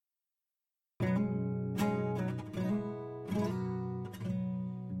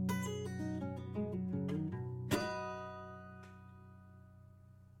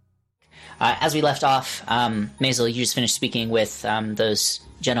As we left off, Maisel, you just finished speaking with those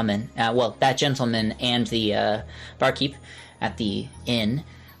gentlemen. That gentleman and the barkeep at the inn.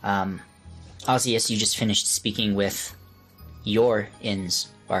 Ozius, you just finished speaking with your inn's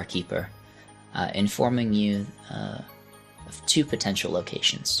barkeeper, informing you of 2 potential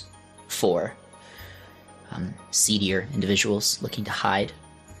locations for seedier individuals looking to hide.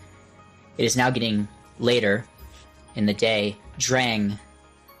 It is now getting later in the day. Drang,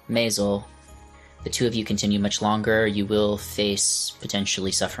 Maisel, the 2 of you continue much longer. You will face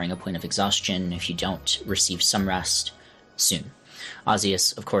potentially suffering a point of exhaustion if you don't receive some rest soon.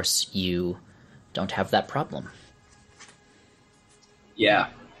 Ozius, of course, you don't have that problem. Yeah.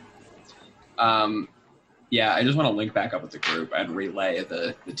 I just want to link back up with the group and relay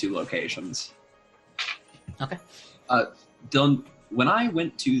the 2 locations. Okay. Dylan, when I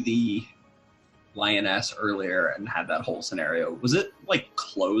went to the Lioness earlier and had that whole scenario, was it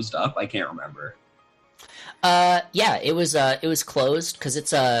closed up? I can't remember. Yeah, it was closed because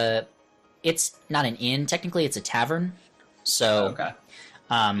it's not an inn technically, it's a tavern. So okay.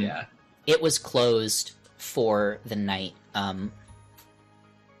 Yeah. It was closed for the night,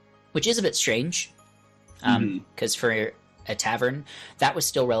 which is a bit strange, because for a tavern, that was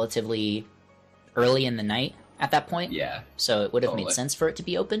still relatively early in the night at that point. Yeah. So it would have made sense for it to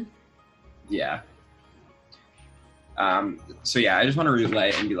be open. Yeah. I just want to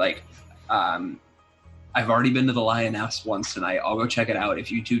relay and be like, I've already been to the Lioness once tonight. I'll go check it out.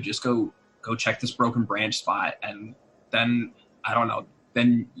 If you 2 just go check this Broken Branch spot, and then, I don't know,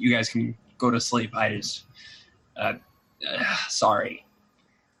 then you guys can go to sleep. I just, sorry.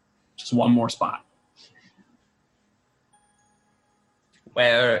 Just one more spot.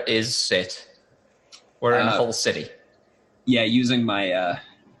 Where is it? We're in the whole city. Yeah, using my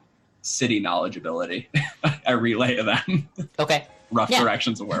city knowledge ability, I relay to them. Okay. Rough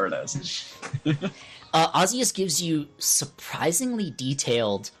directions of where it is. Ozius gives you surprisingly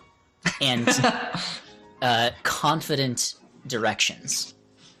detailed and confident directions.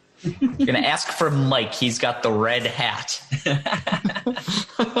 You're gonna ask for Mike. He's got the red hat.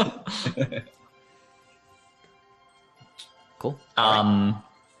 Cool.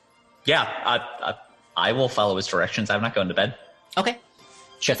 Yeah, I will follow his directions. I'm not going to bed. Okay.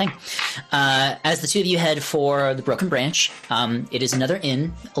 Sure thing. As the 2 of you head for the Broken Branch, it is another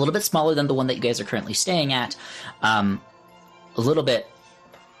inn, a little bit smaller than the one that you guys are currently staying at, a little bit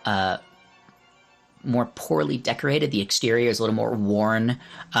more poorly decorated. The exterior is a little more worn.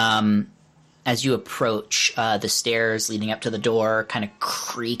 As you approach, the stairs leading up to the door kind of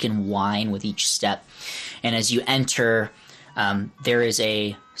creak and whine with each step. And as you enter, there is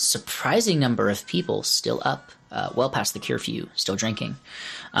a surprising number of people still up, well past the curfew, still drinking.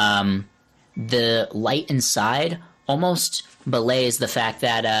 The light inside almost belays the fact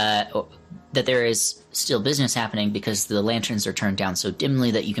that there is still business happening, because the lanterns are turned down so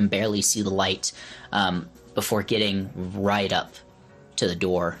dimly that you can barely see the light before getting right up to the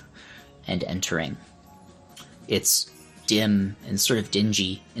door and entering. It's dim and sort of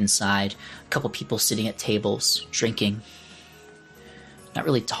dingy inside. A couple people sitting at tables, drinking, not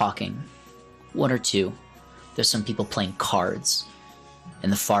really talking. 1 or 2. There's some people playing cards in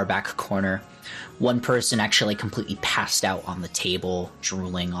the far back corner. One person actually completely passed out on the table,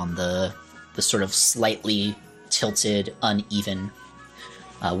 drooling on the sort of slightly tilted, uneven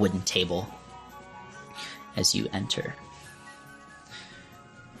wooden table as you enter.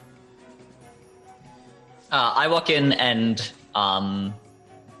 I walk in and I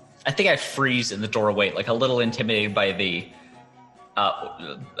think I freeze in the doorway, a little intimidated by the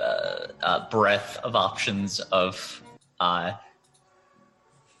breadth of options of I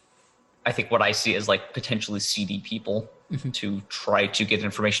think what I see is potentially seedy people to try to get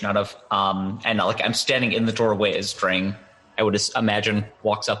information out of. And I'm standing in the doorway as Drang, I would imagine,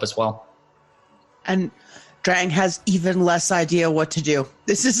 walks up as well. And Drang has even less idea what to do.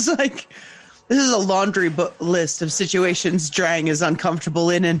 This is a laundry list of situations Drang is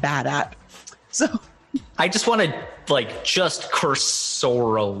uncomfortable in and bad at. So I just want to just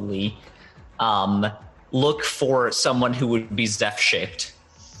cursorily look for someone who would be Zeph shaped.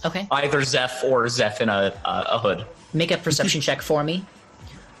 Okay. Either Zeph or Zeph in a hood. Make a perception check for me.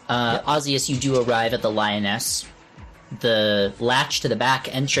 Ozius, you do arrive at the Lioness. The latch to the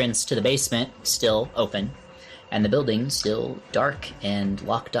back entrance to the basement still open, and the building still dark and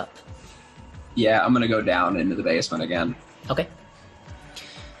locked up. Yeah, I'm gonna go down into the basement again. Okay.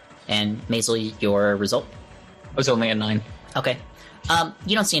 And Maisel, your result? It was only a 9. Okay.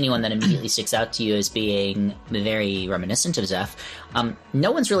 You don't see anyone that immediately sticks out to you as being very reminiscent of Zeph.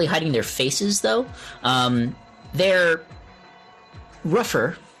 No one's really hiding their faces, though. They're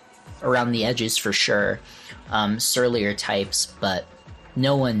rougher around the edges for sure. Surlier types, but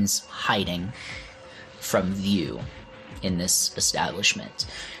no one's hiding from view in this establishment.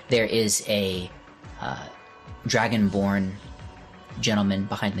 There is a dragonborn gentleman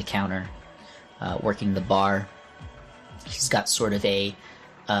behind the counter working the bar. He's got sort of a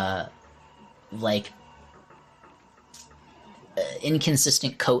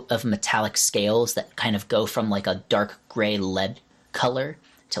inconsistent coat of metallic scales that kind of go from like a dark gray lead color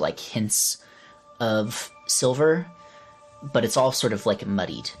to like hints of silver, but it's all sort of like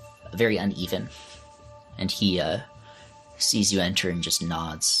muddied, very uneven. And he sees you enter and just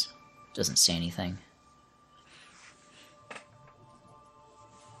nods, doesn't say anything.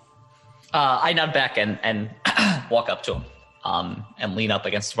 I nod back and walk up to him and lean up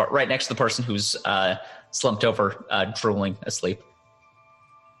against the bar, right next to the person who's slumped over, drooling, asleep.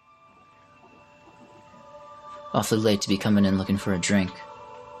 Awfully late to be coming in looking for a drink.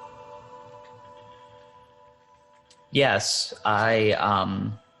 Yes,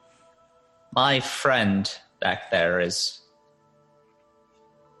 my friend back there is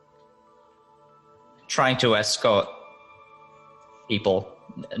trying to escort people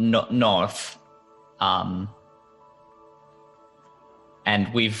north. And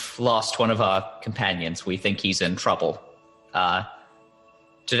we've lost one of our companions. We think he's in trouble.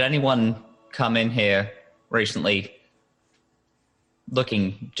 Did anyone come in here recently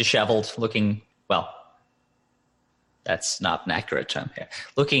looking disheveled, well, that's not an accurate term here,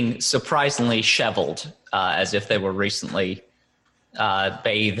 looking surprisingly sheveled, as if they were recently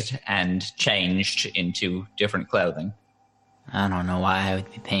bathed and changed into different clothing? I don't know why I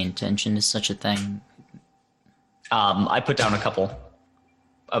would be paying attention to such a thing. I put down a couple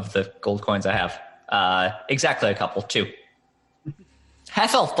of the gold coins I have. Exactly a couple, 2.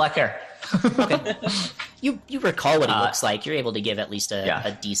 Half elf, black hair. Okay. You recall what he looks like. You're able to give at least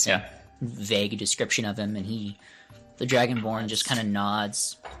a decent, vague description of him, and the Dragonborn just kind of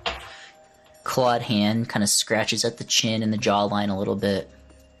nods. Clawed hand kind of scratches at the chin and the jawline a little bit.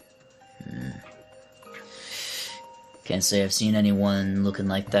 Can't say I've seen anyone looking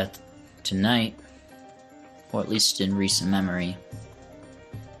like that tonight, or at least in recent memory.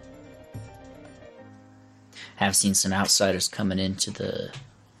 Have seen some outsiders coming into the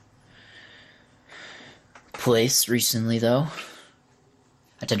place recently, though.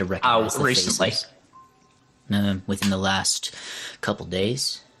 I tend to recognize the recently? faces. Within the last couple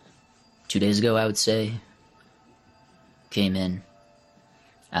days. 2 days ago, I would say. Came in,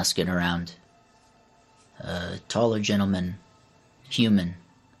 asking around. A taller gentleman, human,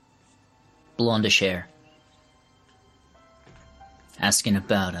 blondish hair. Asking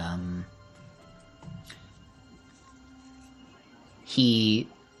about, He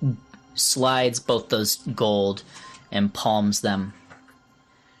slides both those gold and palms them.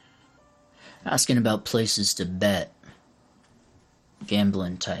 Asking about places to bet.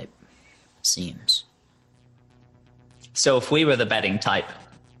 Gambling type, seems. So if we were the betting type,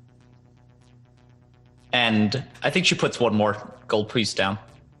 and I think she puts one more gold piece down.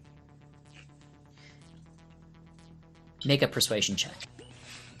 Make a persuasion check.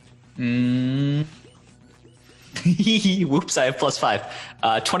 Whoops, I have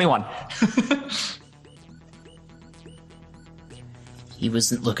 +5. 21. He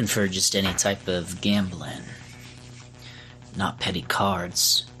wasn't looking for just any type of gambling. Not petty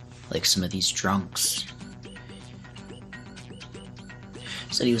cards, like some of these drunks.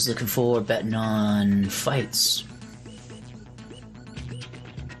 Said he was looking for betting on fights.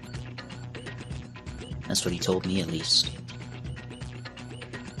 That's what he told me, at least.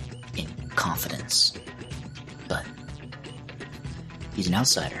 In confidence. But he's an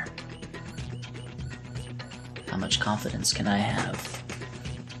outsider. How much confidence can I have?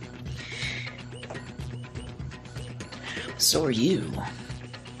 So are you.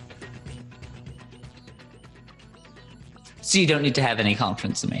 So you don't need to have any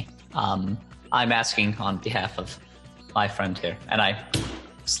confidence in me. I'm asking on behalf of my friend here, and I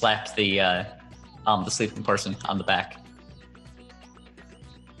slapped the sleeping person on the back.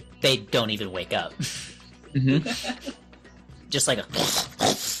 They don't even wake up. Just like a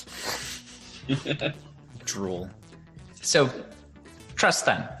drool. So, trust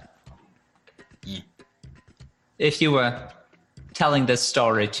them. Yeah. If you were telling this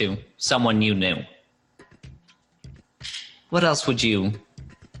story to someone you knew, what else would you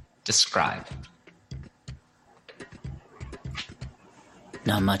describe?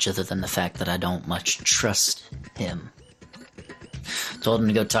 Not much other than the fact that I don't much trust him. Told him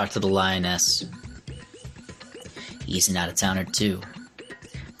to go talk to the lioness. He's an out-of-towner too.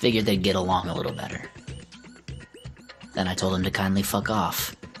 Figured they'd get along a little better. Then I told him to kindly fuck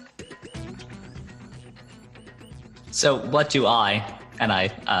off. So what do I, and I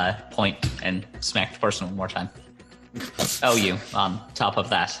point and smack the person one more time, owe you on top of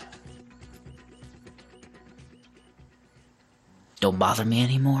that? Don't bother me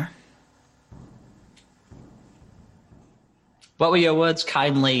anymore. What were your words?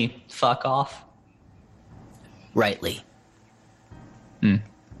 Kindly fuck off? Rightly.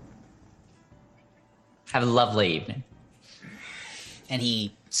 Have a lovely evening. And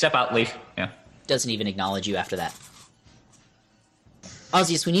he Step out, leave. Yeah. doesn't even acknowledge you after that.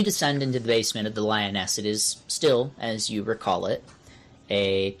 Ozzius, when you descend into the basement of the Lioness, it is still, as you recall it,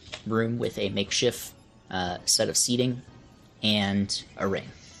 a room with a makeshift set of seating and a ring.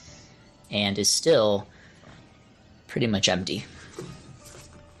 And is still pretty much empty.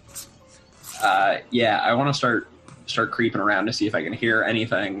 Yeah, I want to start creeping around to see if I can hear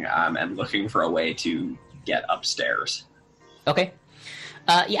anything, and looking for a way to get upstairs. Okay.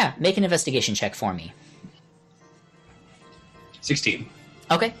 Yeah, make an investigation check for me. 16.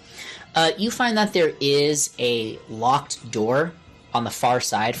 Okay. You find that there is a locked door on the far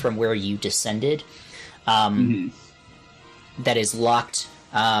side from where you descended, that is locked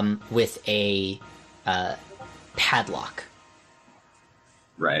with a padlock.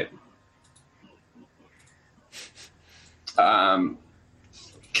 Right.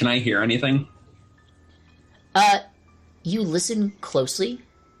 Can I hear anything? You listen closely,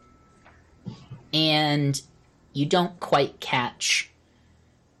 and you don't quite catch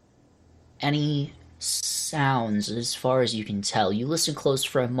any sounds as far as you can tell. You listen close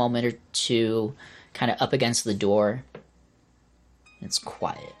for a moment or two, kind of up against the door. It's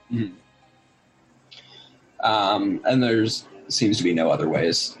quiet. And there's seems to be no other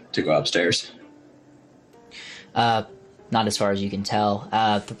ways to go upstairs. Not as far as you can tell.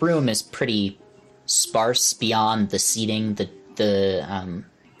 The room is pretty sparse beyond the seating, the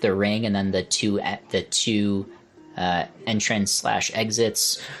ring, and then the two entrance /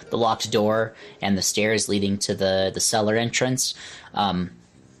 exits, the locked door, and the stairs leading to the cellar entrance. You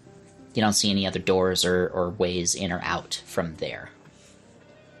don't see any other doors or ways in or out from there.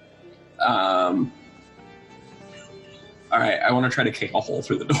 All right, I want to try to kick a hole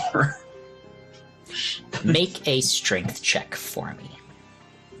through the door. Make a strength check for me.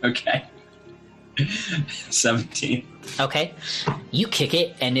 Okay. 17. Okay. You kick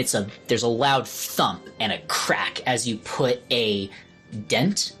it, and there's a loud thump and a crack as you put a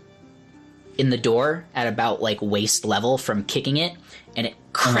dent in the door at about like waist level from kicking it, and it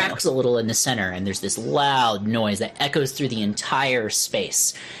cracks a little in the center, and there's this loud noise that echoes through the entire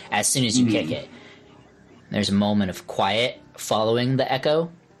space as soon as you kick it. There's a moment of quiet following the echo.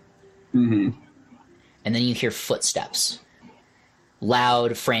 And then you hear footsteps.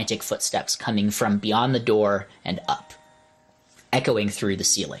 Loud, frantic footsteps coming from beyond the door and up, echoing through the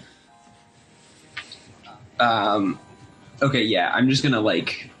ceiling. Okay, yeah, I'm just gonna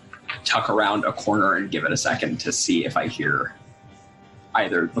tuck around a corner and give it a second to see if I hear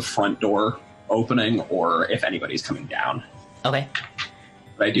either the front door opening or if anybody's coming down. Okay.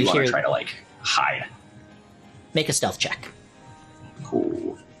 But I do want to try to hide. Make a stealth check.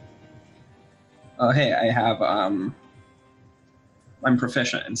 Cool. Hey, I have I'm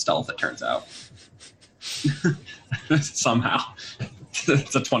proficient in stealth, it turns out. Somehow.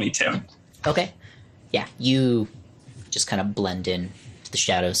 It's a 22. Okay. Yeah, you just kind of blend in to the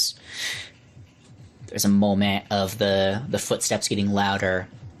shadows. There's a moment of the footsteps getting louder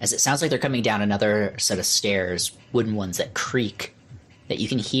as it sounds like they're coming down another set of stairs, wooden ones that creak, that you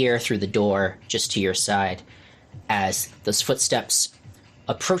can hear through the door just to your side. As those footsteps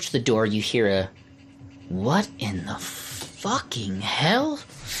approach the door, you hear a, "What in the fucking hell?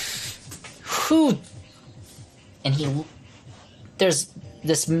 Who?" And there's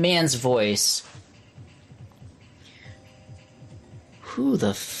this man's voice. "Who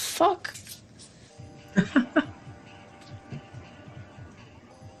the fuck?" Is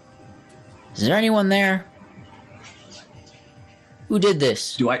there anyone there? Who did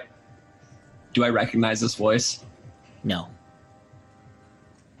this? Do I recognize this voice? No.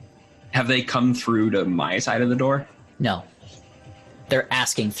 Have they come through to my side of the door? No. They're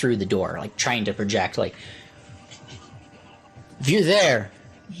asking through the door, trying to project, if you're there,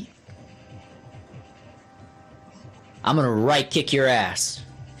 I'm gonna right kick your ass.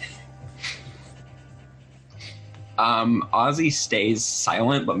 Ozzy stays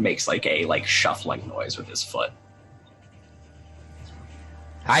silent but makes a shuffling noise with his foot.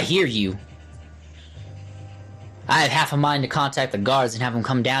 I hear you. I have half a mind to contact the guards and have them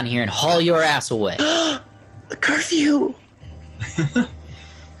come down here and haul your ass away. The curfew!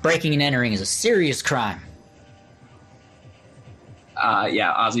 Breaking and entering is a serious crime.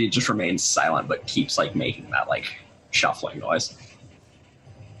 Yeah, Ozzy just remains silent but keeps making that shuffling noise.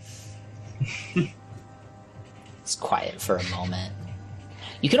 It's quiet for a moment.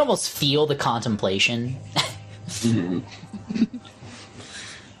 You can almost feel the contemplation.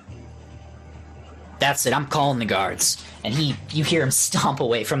 That's it, I'm calling the guards. And you hear him stomp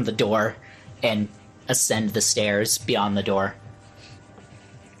away from the door and ascend the stairs beyond the door.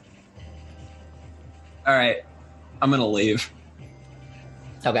 All right, I'm gonna leave.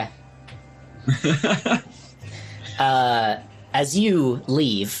 Okay. As you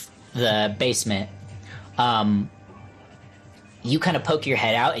leave the basement, you kind of poke your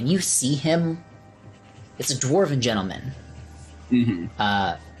head out and you see him. It's a dwarven gentleman. In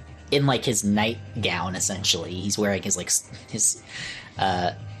like his nightgown, essentially. He's wearing his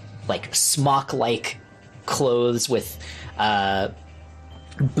smock-like clothes with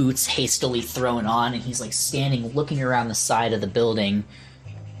boots hastily thrown on, and he's like standing looking around the side of the building.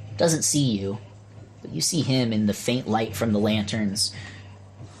 Doesn't see you, but you see him in the faint light from the lanterns.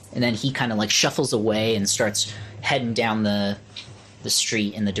 And then he kind of like shuffles away and starts heading down the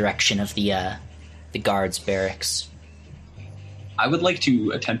street in the direction of the guards' barracks. I would like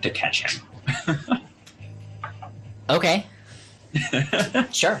to attempt to catch him. Okay.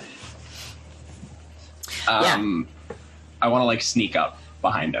 Sure. I want to like sneak up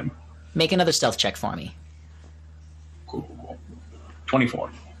behind him. Make another stealth check for me. Cool. 24.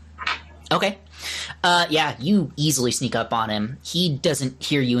 Okay. Yeah, you easily sneak up on him. He doesn't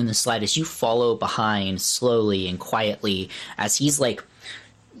hear you in the slightest. You follow behind slowly and quietly as he's like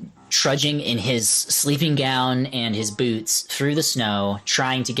trudging in his sleeping gown and his boots through the snow,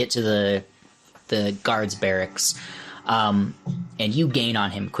 trying to get to the guards' barracks. And you gain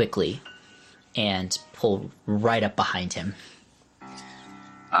on him quickly and pull right up behind him.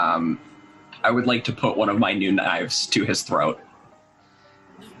 I would like to put one of my new knives to his throat.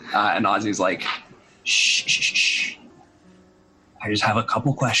 And Ozzy's like, shh. I just have a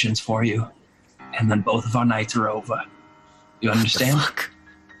couple questions for you, and then both of our nights are over. You understand? What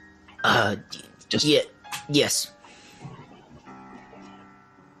the fuck? Yeah, yes.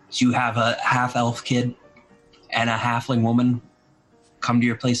 So you have a half-elf kid and a halfling woman come to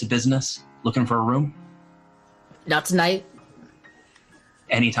your place of business looking for a room? Not tonight.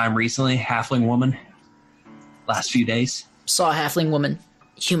 Anytime recently, halfling woman? Last few days? Saw a halfling woman.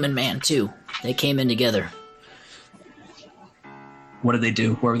 Human man, too. They came in together. What did they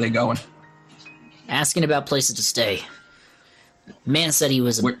do? Where were they going? Asking about places to stay. Man said he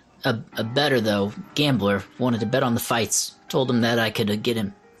was a better, though, gambler. Wanted to bet on the fights. Told him that I could get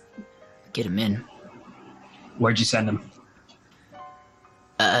him in. Where'd you send him?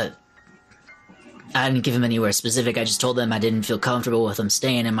 I didn't give him anywhere specific. I just told them I didn't feel comfortable with him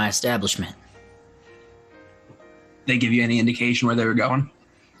staying in my establishment. They give you any indication where they were going?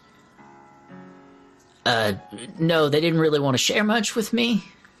 No, they didn't really want to share much with me.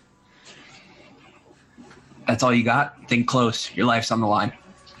 That's all you got? Think close. Your life's on the line.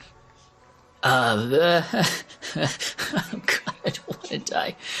 Oh God, I don't want to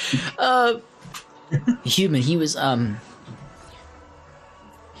die. Human, he was,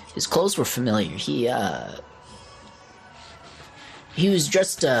 his clothes were familiar. He was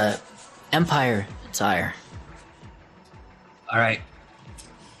dressed, Empire attire. All right.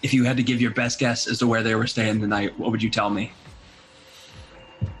 If you had to give your best guess as to where they were staying the night, what would you tell me?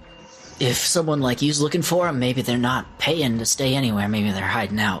 If someone like you's looking for them, maybe they're not paying to stay anywhere. Maybe they're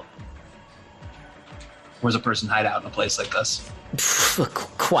hiding out. Where's a person hide out in a place like this? A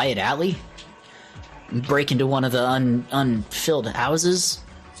quiet alley? Break into one of the unfilled houses?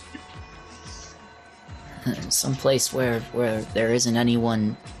 Someplace where there isn't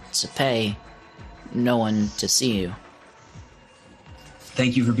anyone to pay, no one to see you.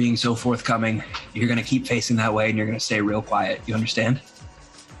 Thank you for being so forthcoming. You're going to keep facing that way and you're going to stay real quiet. You understand?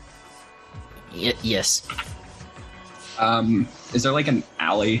 Yes. Is there like an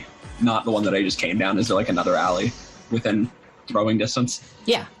alley? Not the one that I just came down. Is there like another alley within throwing distance?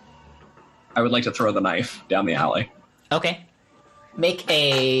 Yeah. I would like to throw the knife down the alley. Okay. Make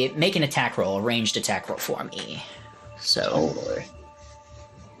an attack roll, a ranged attack roll for me. So. Totally.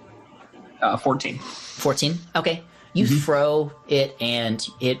 14. 14? Okay. You throw it and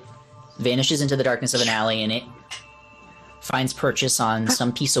it vanishes into the darkness of an alley and it finds purchase on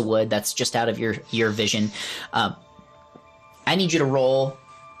some piece of wood that's just out of your vision. I need you to roll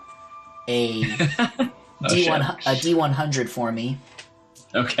a D100 for me.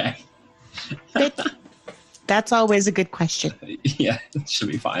 Okay. That's always a good question. Yeah, it should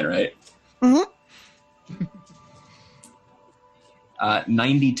be fine, right? Mm-hmm.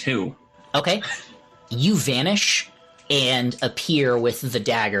 92. Okay. You vanish and appear with the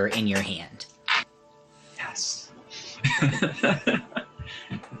dagger in your hand. Yes.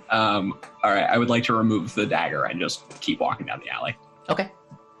 All right, I would like to remove the dagger and just keep walking down the alley. Okay.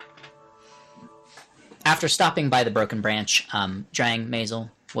 After stopping by the broken branch, Drang, Maisel,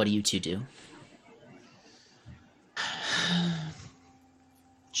 what do you two do?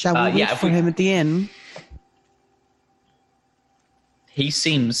 Shall we wait for him at the inn? He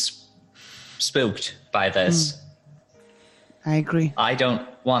seems spooked by this. I agree. I don't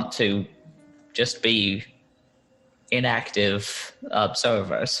want to just be inactive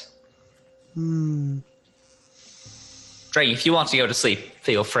observers. Drang, if you want to go to sleep,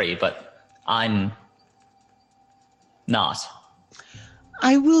 feel free, but I'm not.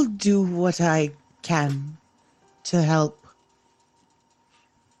 I will do what I can to help.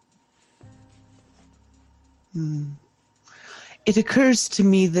 It occurs to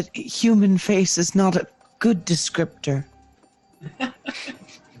me that human face is not a good descriptor.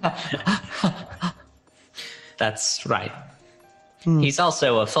 That's right. He's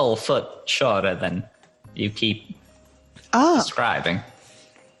also a full foot shorter than you keep describing.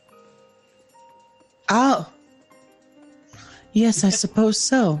 Oh. Yes, I suppose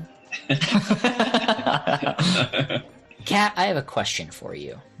so. Kat, I have a question for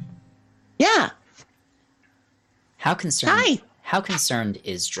you. Yeah. How concerned Hi. How concerned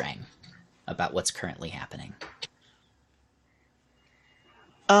is Drang about what's currently happening?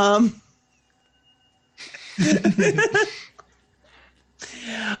 I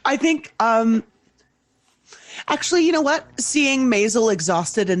think, actually, you know what? Seeing Maisel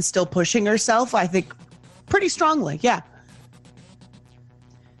exhausted and still pushing herself, I think pretty strongly, yeah.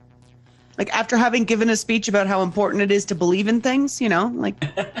 Like, after having given a speech about how important it is to believe in things, you know, like,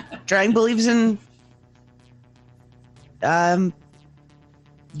 Drang believes in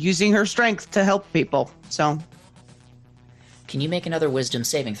using her strength to help people, so. Can you make another wisdom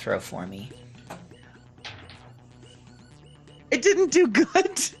saving throw for me? It didn't do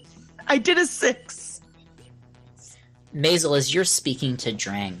good. I did a 6. Maisel, as you're speaking to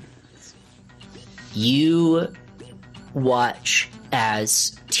Drang, you watch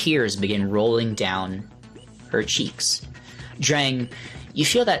as tears begin rolling down her cheeks. Drang, you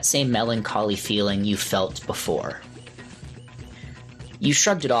feel that same melancholy feeling you felt before. You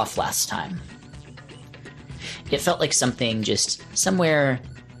shrugged it off last time. It felt like something just somewhere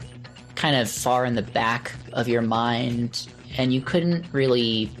kind of far in the back of your mind, and you couldn't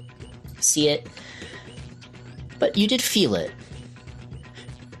really see it, but you did feel it.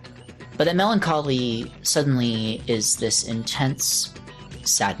 But that melancholy suddenly is this intense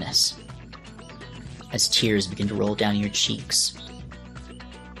sadness as tears begin to roll down your cheeks.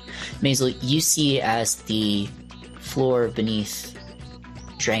 Maisel, you see as the floor beneath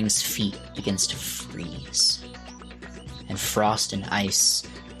Drang's feet begins to freeze, and frost and ice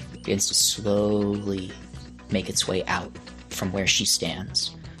begins to slowly make its way out from where she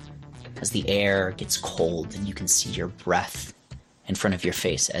stands. As the air gets cold and you can see your breath in front of your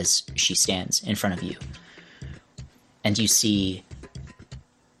face as she stands in front of you. And you see,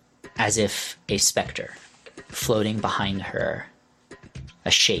 as if a specter floating behind her,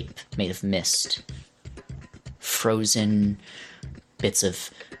 a shape made of mist, frozen bits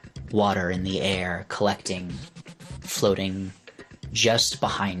of water in the air collecting, floating just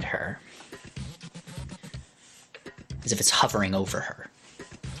behind her, as if it's hovering over her.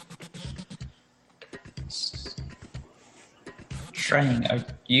 Drang, are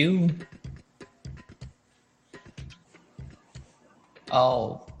you...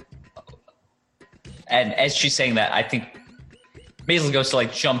 Oh. And as she's saying that, I think Maisel goes to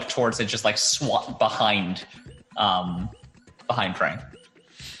like jump towards it, just like swat behind Drang.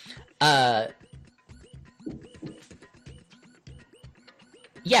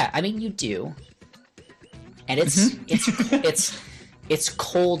 Yeah, I mean, you do. And it's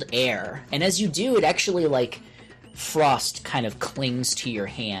cold air. And as you do, it actually, like, frost kind of clings to your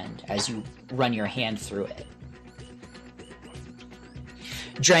hand as you run your hand through it.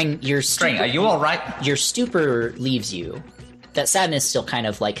 Drang, are you all right? Your stupor leaves you. That sadness still kind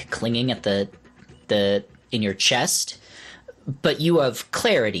of, like, clinging at the in your chest. But you have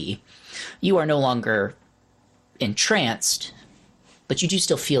clarity. You are no longer entranced, but you do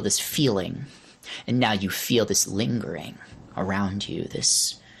still feel this feeling. And now you feel this lingering around you,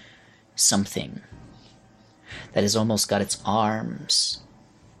 this something that has almost got its arms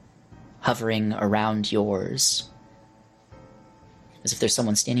hovering around yours. As if there's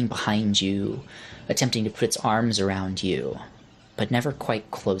someone standing behind you, attempting to put its arms around you, but never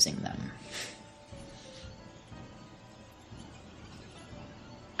quite closing them.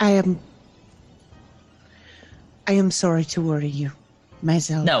 I am sorry to worry you,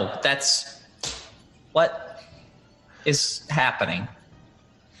 Maisel. No, that's... What? is happening?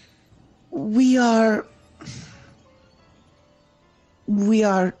 We are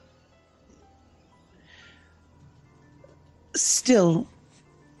still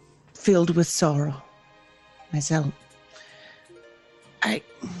filled with sorrow. Myself.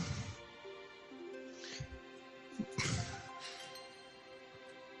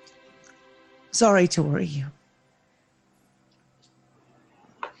 Sorry to worry you.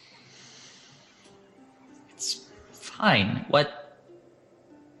 It's fine. What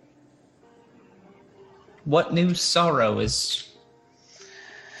new sorrow is...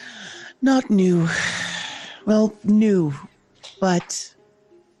 Not new. Well, new, but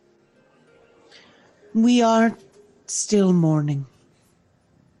we are still mourning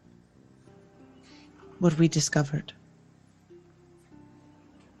what we discovered.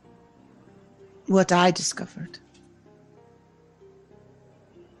 What I discovered.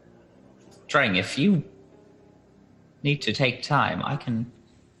 Drang, if you need to take time,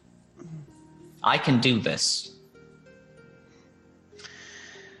 I can do this.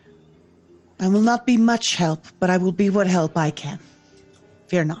 I will not be much help, but I will be what help I can.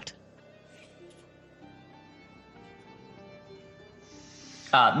 Fear not.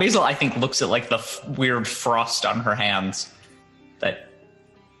 Maisel, I think, looks at like the weird frost on her hands that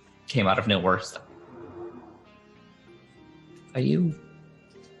came out of nowhere. Are you...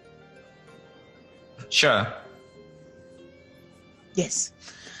 Sure. Yes.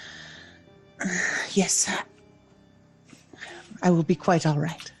 Yes. I will be quite all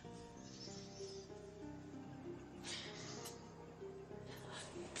right.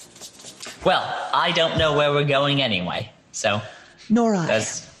 Well, I don't know where we're going anyway, so... Nor I.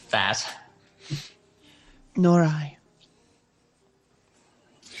 There's that. Nor I.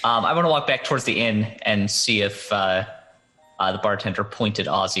 I want to walk back towards the inn and see if the bartender pointed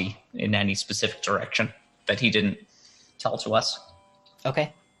Ozzy in any specific direction that he didn't tell to us.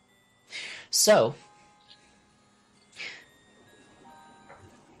 Okay. So,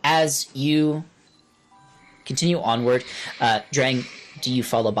 as you continue onward, Drang, do you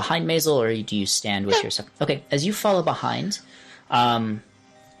follow behind Maisel or do you stand with yourself? Okay, as you follow behind,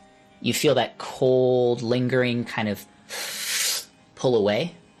 you feel that cold, lingering kind of pull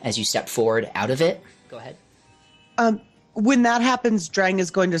away as you step forward out of it. Go ahead. When that happens, Drang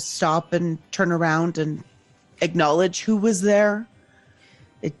is going to stop and turn around and acknowledge who was there.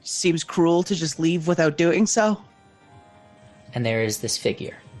 It seems cruel to just leave without doing so. And there is this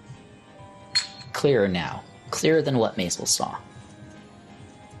figure. Clearer now. Clearer than what Maisel saw.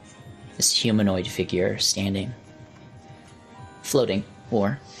 This humanoid figure standing. Floating,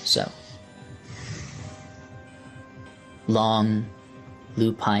 or so. Long,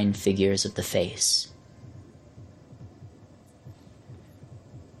 lupine figures of the face.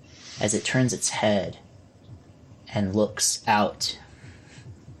 As it turns its head and looks out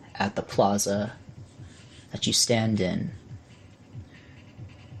at the plaza that you stand in.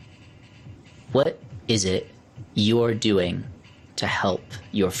 What is it you're doing to help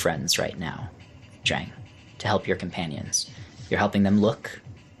your friends right now, Drang? To help your companions? You're helping them look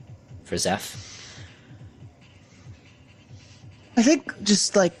for Zeph? I think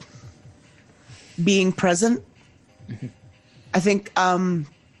just like being present. Mm-hmm. I think,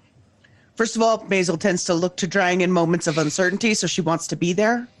 first of all, Maisel tends to look to Drang in moments of uncertainty, so she wants to be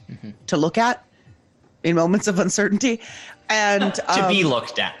there to look at in moments of uncertainty. And to be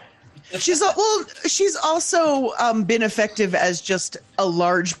looked at. She's also been effective as just a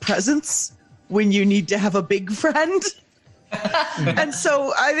large presence when you need to have a big friend. And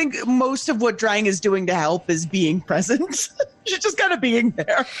so I think most of what Drang is doing to help is being present. She's just kind of being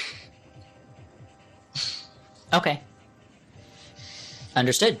there. Okay.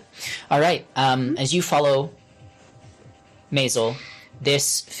 Understood. All right. As you follow Maisel,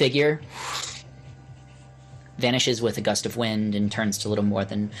 this figure vanishes with a gust of wind and turns to little more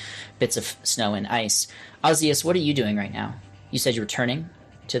than bits of snow and ice. Ozius, what are you doing right now? You said you were turning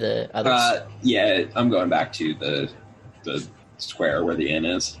to the others? Yeah, I'm going back to the square where the inn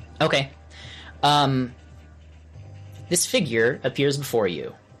is. Okay. This figure appears before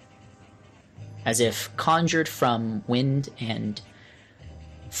you as if conjured from wind and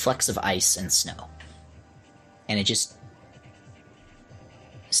flecks of ice and snow. And it just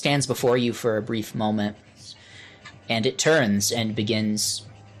stands before you for a brief moment, and it turns and begins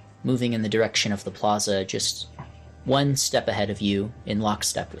moving in the direction of the plaza, just one step ahead of you, in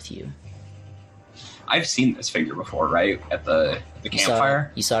lockstep with you. I've seen this figure before, right? At the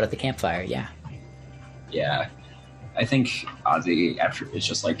campfire? You saw it at the campfire, yeah. Yeah. I think Ozzy after is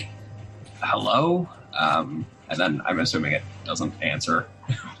just like, hello? And then I'm assuming it doesn't answer.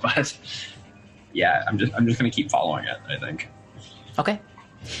 But yeah, I'm just gonna keep following it, I think. Okay.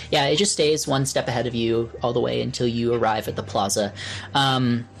 Yeah, it just stays one step ahead of you all the way until you arrive at the plaza.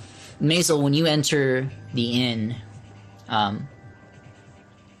 Maisel, when you enter the inn,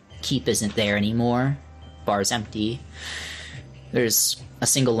 Keep isn't there anymore. Bar's empty. There's a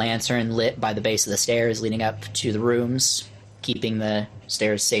single lantern lit by the base of the stairs leading up to the rooms, keeping the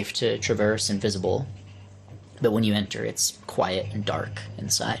stairs safe to traverse and visible. But when you enter, it's quiet and dark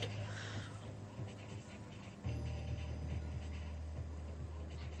inside.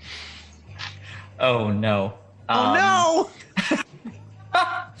 Oh no. Oh no!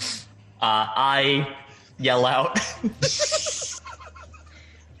 I yell out.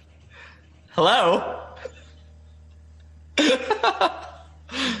 Hello? It's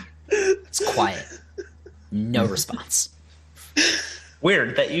quiet. No response.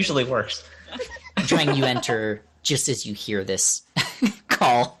 Weird, that usually works. Drang, you enter just as you hear this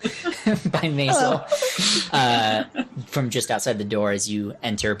call by Maisel from just outside the door as you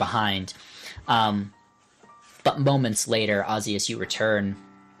enter behind. But moments later, Ozzy, as you return,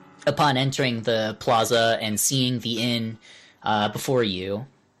 upon entering the plaza and seeing the inn before you,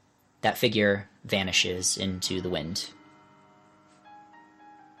 that figure vanishes into the wind.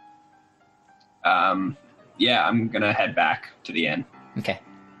 Yeah, I'm gonna head back to the inn. Okay.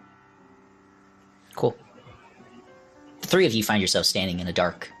 Cool. The three of you find yourself standing in a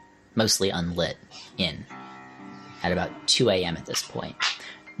dark, mostly unlit inn at about 2 a.m. at this point.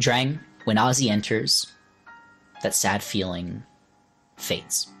 Drang, when Ozzy enters, that sad feeling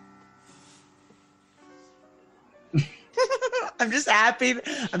fades. I'm just happy.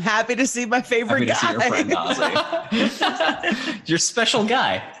 I'm happy to see my favorite Happy to guy. see your friend, Ozzy. Your special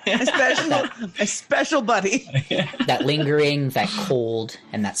guy. a special buddy. That lingering, that cold,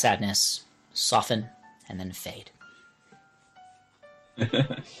 and that sadness soften and then fade.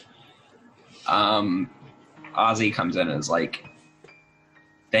 Ozzy comes in and is like,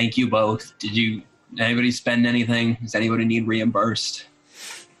 thank you both. Did anybody spend anything? Does anybody need reimbursed?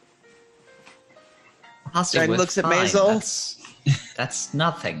 Ozzy, Drang we're looks at fine. Maisel. That's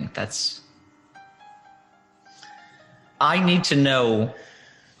nothing. I need to know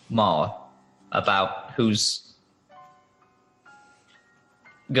more about who's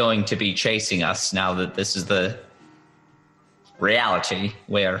going to be chasing us now that this is the reality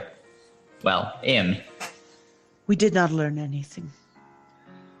we're, in. We did not learn anything.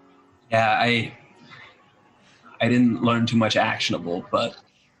 Yeah, I didn't learn too much actionable, but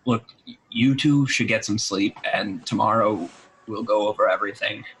look, you two should get some sleep, and tomorrow we'll go over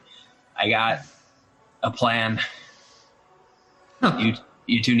everything. I got a plan.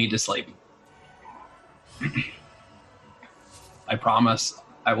 You two need to sleep. I promise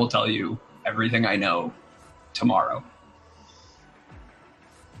I will tell you everything I know tomorrow.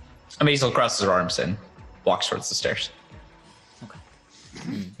 Maisel crosses her arms and walks towards the stairs.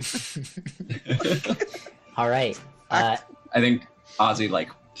 All right. I think Ozzy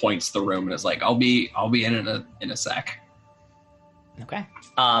points the room and is like, I'll be in a sec. Okay.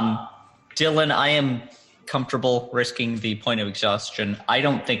 Dylan, I am comfortable risking the point of exhaustion. I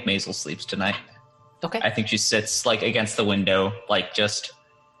don't think Maisel sleeps tonight. Okay. I think she sits against the window, just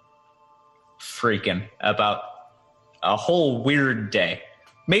freaking about a whole weird day.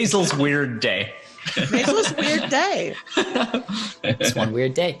 Maisel's weird day. Maisel's weird day. It's one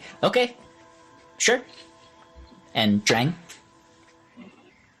weird day. Okay. Sure. And Drang?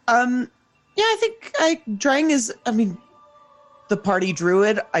 Yeah, I think Drang is, the party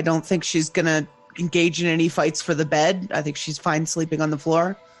druid. I don't think she's gonna engage in any fights for the bed. I think she's fine sleeping on the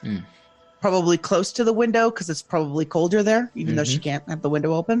floor. Probably close to the window because it's probably colder there, even though she can't have the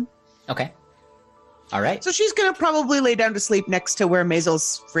window open. Okay. All right. So she's gonna probably lay down to sleep next to where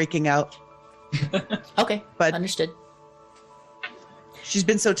Maisel's freaking out. Okay. But understood. She's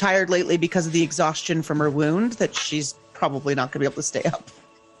been so tired lately because of the exhaustion from her wound that she's probably not gonna be able to stay up.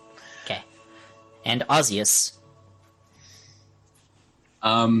 Okay. And Ozzius.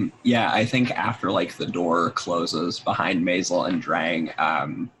 Yeah, I think after the door closes behind Maisel and Drang,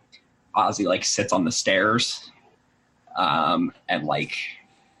 Ozzy sits on the stairs, and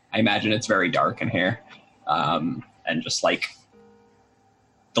I imagine it's very dark in here, and just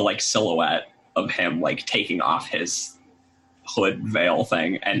the silhouette of him taking off his hood veil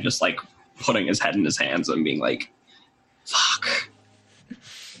thing and just putting his head in his hands and being like, fuck.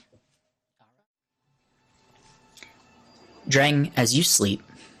 Drang, as you sleep,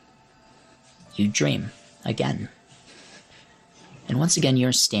 you dream again. And once again,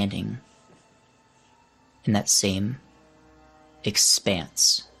 you're standing in that same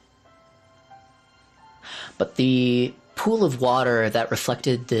expanse. But the pool of water that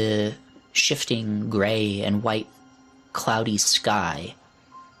reflected the shifting gray and white cloudy sky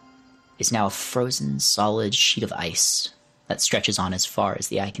is now a frozen solid sheet of ice that stretches on as far as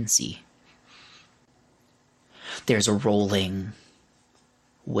the eye can see. There's a rolling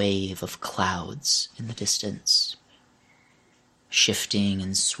wave of clouds in the distance, shifting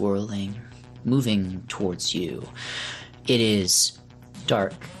and swirling, moving towards you. It is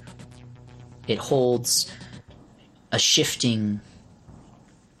dark. It holds a shifting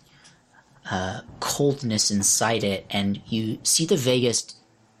coldness inside it, and you see the vaguest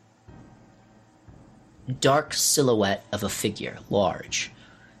dark silhouette of a figure, large,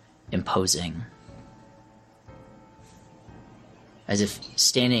 imposing, as if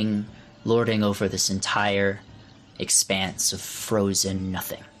standing, lording over this entire expanse of frozen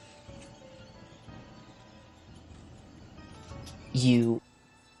nothing. You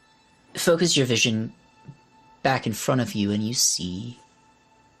focus your vision back in front of you and you see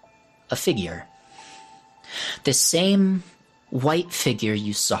a figure. The same white figure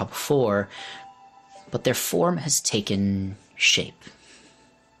you saw before, but their form has taken shape.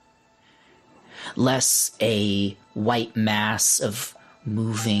 Less a white mass of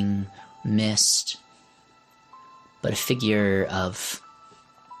moving mist, but a figure of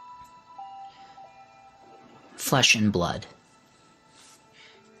flesh and blood,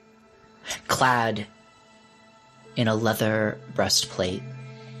 clad in a leather breastplate,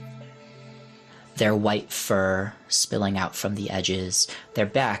 their white fur spilling out from the edges, their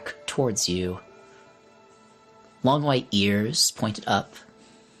back towards you, long white ears pointed up,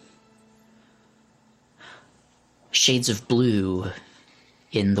 shades of blue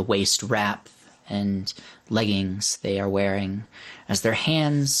in the waist wrap and leggings they are wearing, as their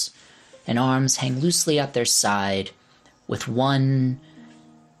hands and arms hang loosely at their side, with a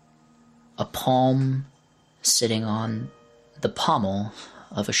palm sitting on the pommel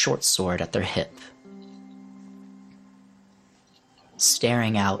of a short sword at their hip,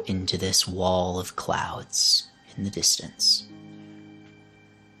 staring out into this wall of clouds in the distance.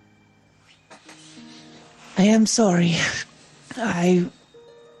 I am sorry. I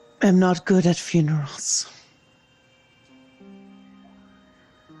am not good at funerals.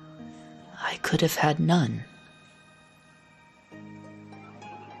 I could have had none.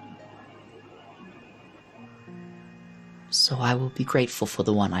 So I will be grateful for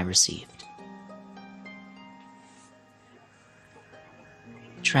the one I received.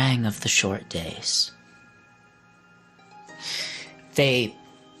 Drang of the Short Days. They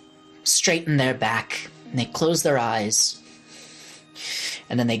straighten their back, and they close their eyes,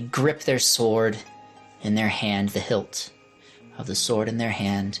 and then they grip their sword in their hand, the hilt of the sword in their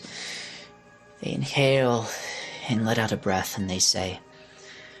hand. They inhale and let out a breath, and they say,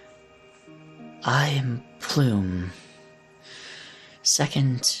 I am Plume,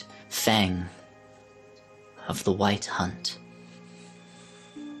 second Fang of the White Hunt.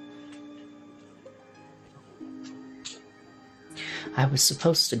 I was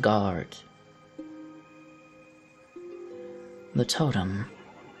supposed to guard the totem.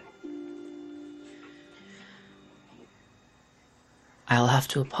 I'll have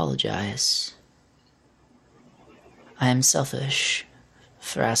to apologize. I am selfish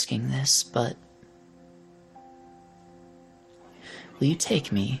for asking this, but will you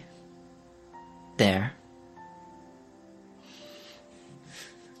take me there?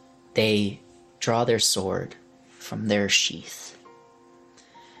 They draw their sword from their sheath,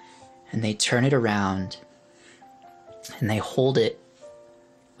 and they turn it around, and they hold it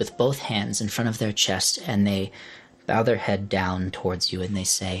with both hands in front of their chest, and they bow their head down towards you, and they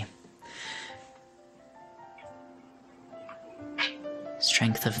say,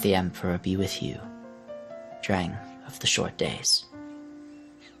 Strength of the Emperor be with you, Drang of the Short Days.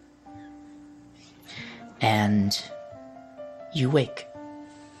 And you wake.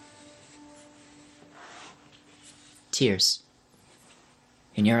 Tears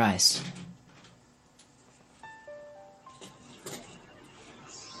in your eyes.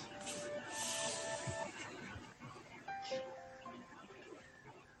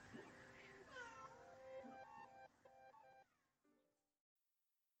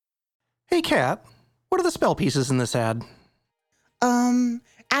 Hey, Kat, what are the spell pieces in this ad?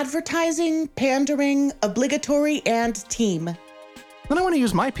 Advertising, pandering, obligatory, and team. Then I want to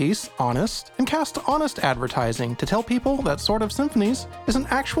use my piece, Honest, and cast Honest advertising to tell people that Sword of Symphonies is an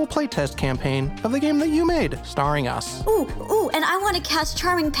actual playtest campaign of the game that you made, starring us. Ooh, and I want to cast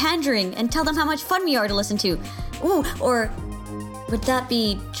Charming Pandering and tell them how much fun we are to listen to. Ooh, or would that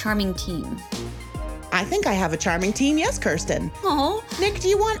be Charming Team? I think I have a charming team. Yes, Kirsten. Oh, Nick, do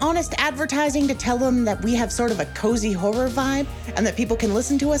you want Honest Advertising to tell them that we have sort of a cozy horror vibe and that people can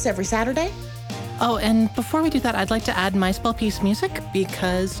listen to us every Saturday? Oh, and before we do that, I'd like to add my spell piece music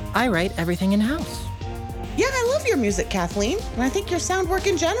because I write everything in-house. Yeah, I love your music, Kathleen, and I think your sound work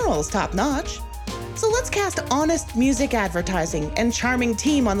in general is top notch. So let's cast Honest Music Advertising and charming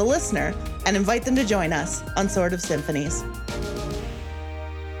team on the listener and invite them to join us on Sword of Symphonies.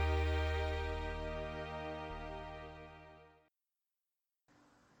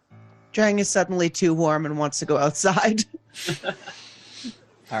 Drang is suddenly too warm and wants to go outside.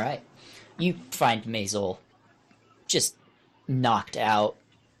 All right. You find Maisel just knocked out,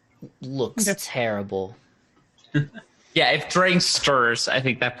 looks terrible. Yeah, if Drang stirs, I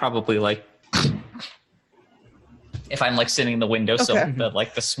think that probably like if I'm like sitting in the window, so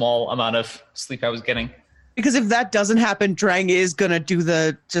the small amount of sleep I was getting. Because if that doesn't happen, Drang is gonna do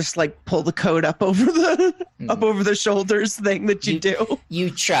the just like pull the coat up over the up over the shoulders thing that you do.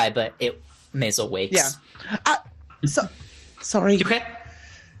 You try, but Maisel wakes. Yeah. Sorry. You okay?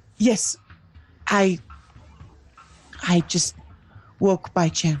 Yes. I just woke by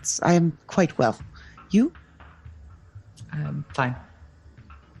chance. I am quite well. You? I'm fine.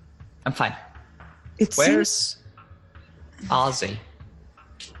 I'm fine. It Where's Ozzy?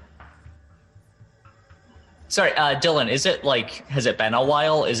 Sorry, Dylan, is it like, has it been a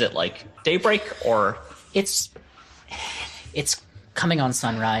while? Is it like daybreak or? It's coming on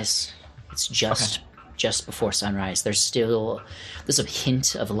sunrise. It's just before sunrise. There's a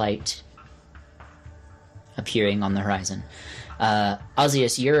hint of light appearing on the horizon.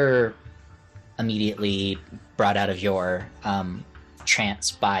 Ozius, you're immediately brought out of your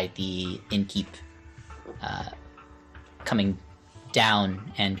trance by the innkeep coming down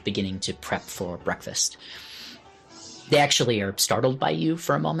and beginning to prep for breakfast. They actually are startled by you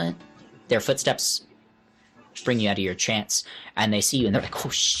for a moment. Their footsteps bring you out of your trance, and they see you, and they're like, "Oh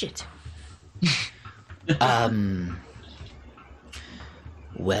shit!"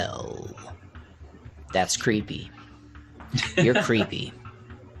 Well, that's creepy. You're creepy.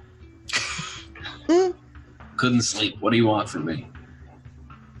 Couldn't sleep. What do you want from me?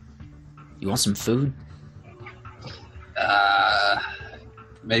 You want some food?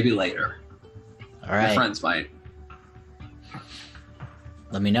 Maybe later. All right. My friends might.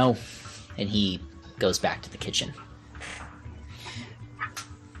 Let me know. And he goes back to the kitchen.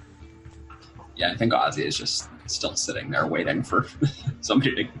 Yeah, I think Ozzy is just still sitting there waiting for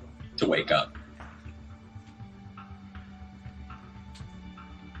somebody to wake up.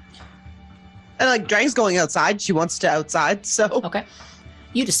 And like Drang's going outside. She wants to outside, so. Okay.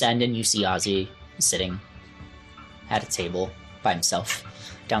 You descend and you see Ozzy sitting at a table by himself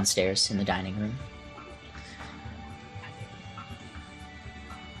downstairs in the dining room.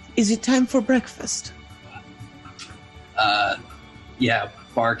 Is it time for breakfast? Yeah,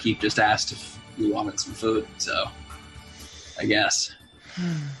 barkeep just asked if we wanted some food, so I guess.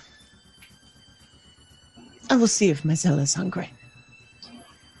 I will see if Maisel is hungry.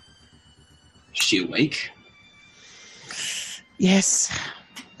 Is she awake? Yes,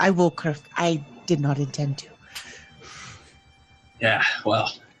 I woke her. I did not intend to. Yeah,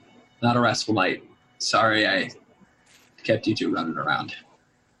 well, not a restful night. Sorry I kept you two running around.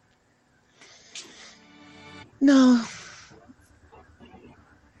 No.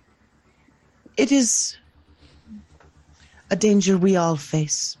 It is a danger we all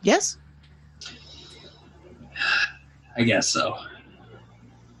face, yes? I guess so.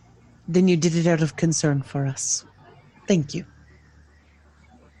 Then you did it out of concern for us. Thank you.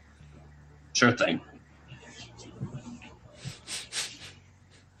 Sure thing.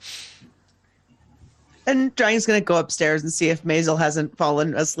 And Drang's going to go upstairs and see if Maisel hasn't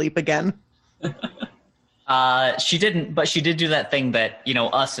fallen asleep again. She didn't, but she did do that thing that,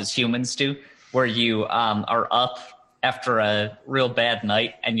 us as humans do, where you are up after a real bad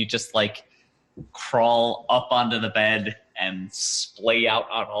night and you just like crawl up onto the bed and splay out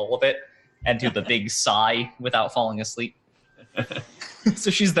on all of it and do the big sigh without falling asleep.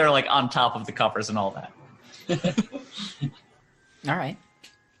 So she's there like on top of the covers and all that. All right.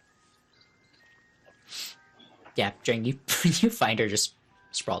 Yeah, Drang, you find her just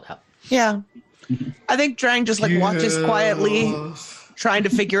sprawled out. Yeah. I think Drang just like watches quietly, trying to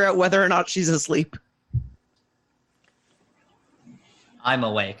figure out whether or not she's asleep. I'm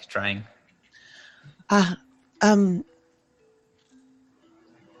awake, Drang.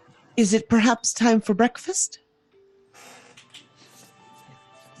 Is it perhaps time for breakfast?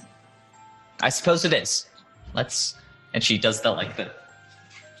 I suppose it is. And she does the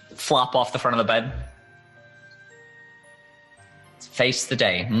flop off the front of the bed. Face the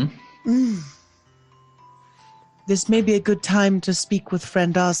day, This may be a good time to speak with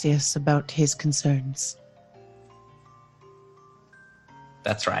friend Arceus about his concerns.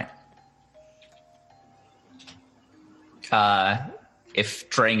 That's right. If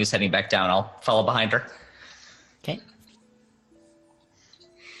Drang is heading back down, I'll follow behind her. Okay.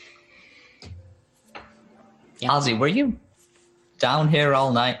 Yeah. Ozzy, were you down here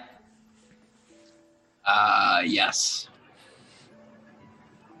all night? Yes.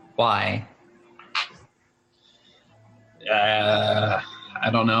 Why? I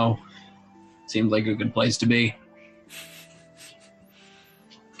don't know. Seemed like a good place to be.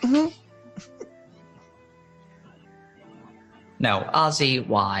 Mm-hmm. No, Ozzy,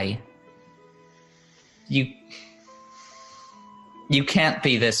 why? You can't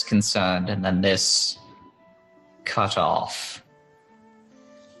be this concerned and then this cut off.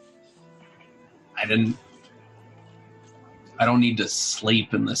 I don't need to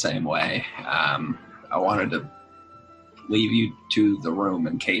sleep in the same way. I wanted to leave you to the room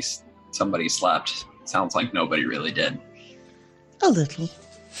in case somebody slept. Sounds like nobody really did. A little.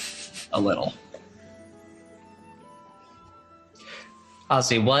 A little.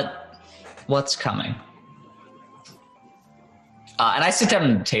 Ozzy, what's coming? And I sit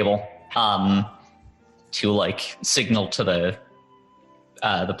down at the table to like signal to the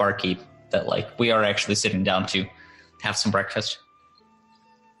barkeep that like we are actually sitting down to have some breakfast.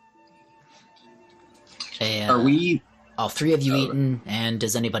 Hey, Are we? all three of you eaten, and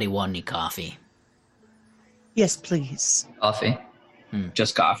does anybody want any coffee? Yes, please. Coffee?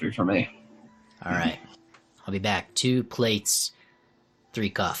 Just coffee for me. All right. I'll be back. 2 plates,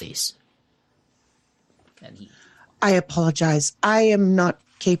 3 coffees. And he... I apologize. I am not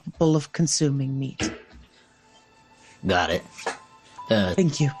capable of consuming meat. Got it.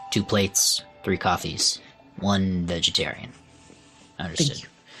 Thank you. 2 plates, 3 coffees, 1 vegetarian. Understood. Thank you.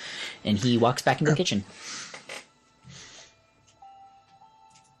 And he walks back into the kitchen.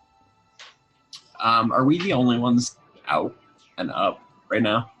 Are we the only ones out and up right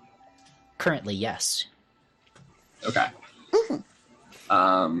now? Currently, yes. Okay.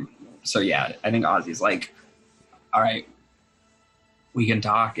 So yeah, I think Ozzy's like, all right, we can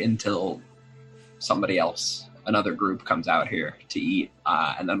talk until somebody else, another group comes out here to eat,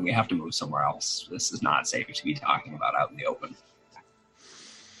 and then we have to move somewhere else. This is not safe to be talking about out in the open.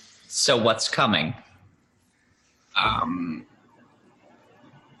 So what's coming?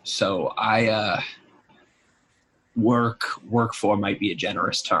 So I work for might be a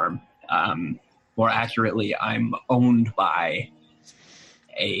generous term. More accurately, I'm owned by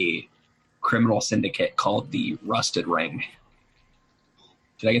a criminal syndicate called the Rusted Ring.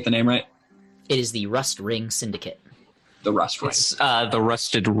 Did I get the name right? It is the Rust Ring Syndicate. The Rust Ring. It's the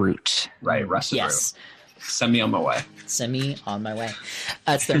Rusted Root. Right, Rusted Yes. Ring. Send me on my way. Send me on my way.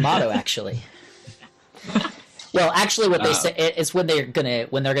 That's their motto, actually. Well, actually, what they say is when they're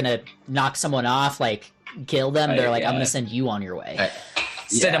gonna knock someone off, like kill them. They're like, "I'm gonna send you on your way." Right.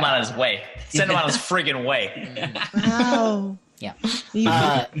 Send him on his way. Send him on his friggin' way. Wow. Yeah.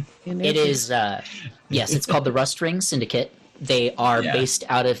 It It is, yes, it's called the Rust Ring Syndicate. They are based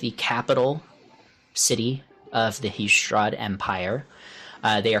out of the capital city of the Hishtrad Empire.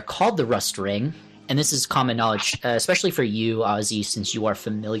 They are called the Rust Ring, and this is common knowledge, especially for you, Ozzy, since you are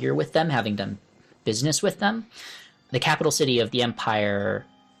familiar with them, having done business with them. The capital city of the Empire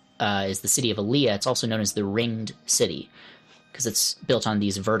is the city of Aaliyah. It's also known as the Ringed City, because it's built on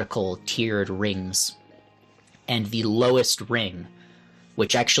these vertical tiered rings. And the lowest ring,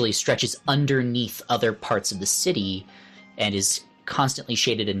 which actually stretches underneath other parts of the city and is constantly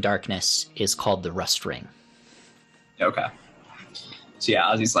shaded in darkness, is called the Rust Ring. Okay. So yeah,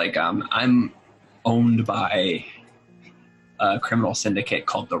 Ozzy's like, I'm owned by a criminal syndicate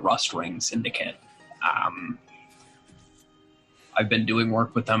called the Rust Ring Syndicate. I've been doing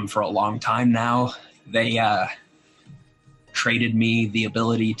work with them for a long time now. They traded me the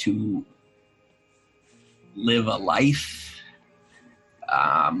ability to live a life,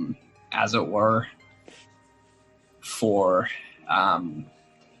 as it were, for,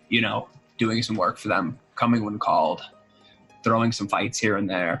 doing some work for them, coming when called, throwing some fights here and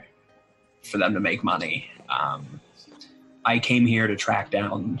there for them to make money. I came here to track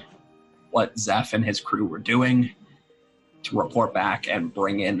down what Zeph and his crew were doing, to report back and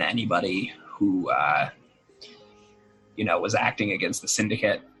bring in anybody who, was acting against the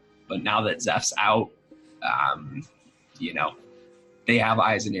syndicate. But now that Zeph's out, they have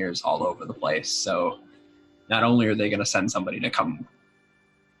eyes and ears all over the place. So not only are they going to send somebody to come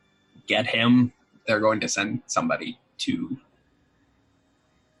get him, they're going to send somebody to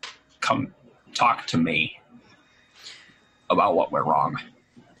come talk to me about what went wrong.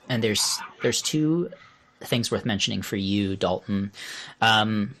 And there's 2 things worth mentioning for you, Dalton.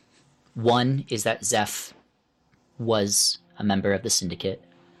 One is that Zeph was a member of the Syndicate.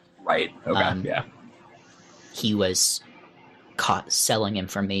 Right. Okay. Yeah. He was caught selling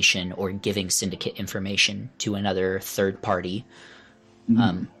information or giving Syndicate information to another third party.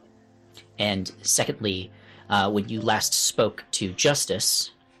 And secondly, when you last spoke to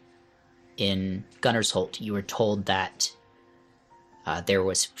Justice in Gunner's Holt, you were told that there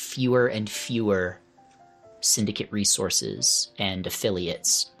was fewer and fewer Syndicate resources and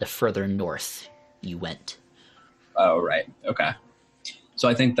affiliates the further north you went. Oh, right. Okay. So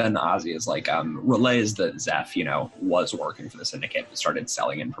I think then Ozzy is like, relays that Zeph, was working for the Syndicate and started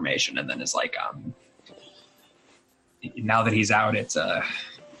selling information, and then is like, now that he's out, it's a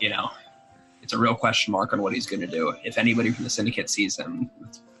real question mark on what he's going to do. If anybody from the Syndicate sees him,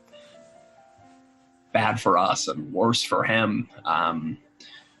 it's bad for us and worse for him.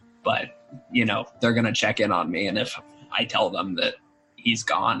 But, they're going to check in on me. And if I tell them that he's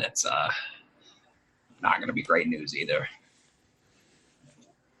gone, it's not going to be great news either.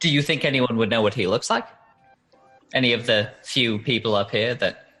 Do you think anyone would know what he looks like? Any of the few people up here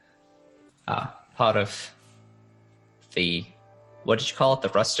that are part of the, what did you call it? The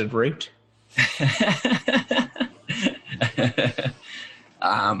Rusted Root?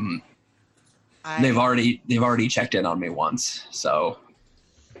 They've already checked in on me once, so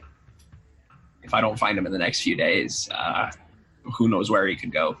if I don't find him in the next few days, who knows where he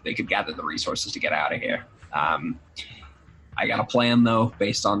could go. They could gather the resources to get out of here. I got a plan, though,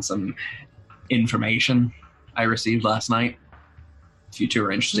 based on some information I received last night. If you two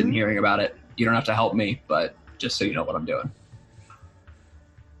are interested in hearing about it, you don't have to help me, but just so you know what I'm doing.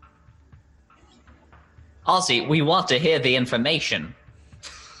 Ozzy, we want to hear the information.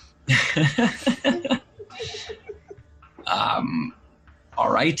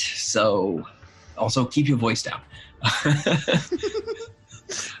 All right, so also keep your voice down.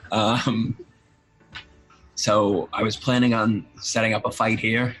 So I was planning on setting up a fight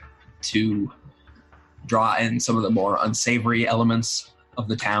here to draw in some of the more unsavory elements of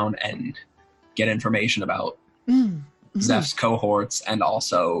the town and get information about Zeph's cohorts and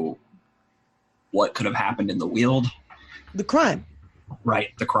also what could have happened in the Weald. The crime. Right,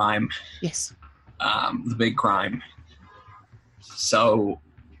 the crime. Yes. The big crime. So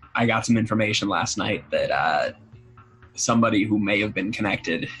I got some information last night that somebody who may have been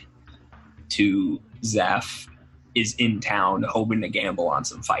connected to Zeph is in town hoping to gamble on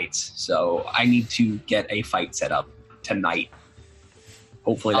some fights. So I need to get a fight set up tonight.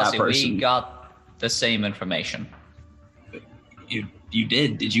 Hopefully that person... We got the same information. You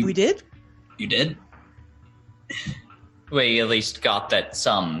did? Did you? We did? You did? We at least got that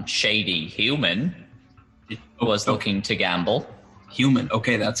some shady human was looking to gamble. Human.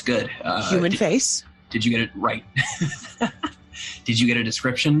 Okay, that's good. Human face. Did you get it right? Did you get a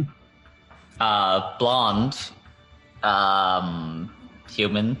description? Blonde.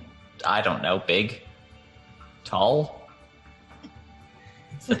 Human. I don't know. Big. Tall.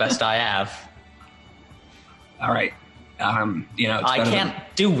 It's the best I have. All right. I can't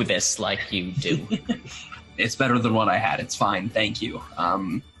do this like you do. It's better than what I had. It's fine. Thank you.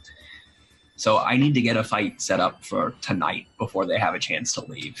 So I need to get a fight set up for tonight before they have a chance to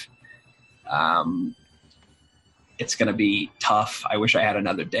leave. It's going to be tough. I wish I had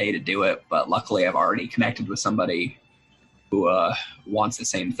another day to do it, but luckily I've already connected with somebody who wants the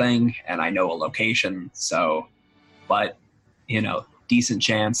same thing, and I know a location. So, but, decent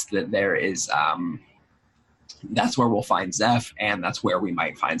chance that there is... that's where we'll find Zeph, and that's where we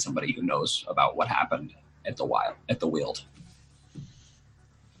might find somebody who knows about what happened at the Weald.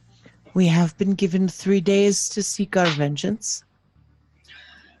 We have been given 3 days to seek our vengeance.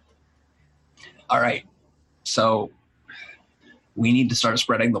 All right. So we need to start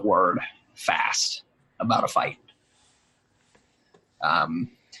spreading the word fast about a fight. And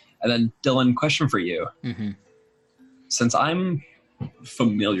then, Dylan, question for you. Mm-hmm. Since I'm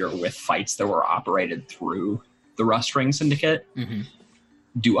familiar with fights that were operated through the Rust Ring Syndicate,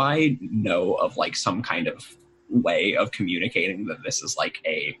 do I know of some kind of way of communicating that this is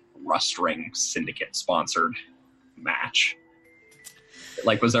a Rust Ring Syndicate sponsored match?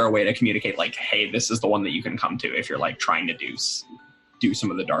 Was there a way to communicate hey, this is the one that you can come to if you're trying to do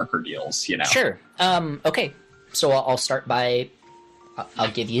some of the darker deals, Sure. Okay. So I'll start by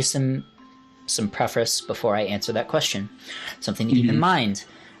I'll give you some preface before I answer that question. Something to keep in mind.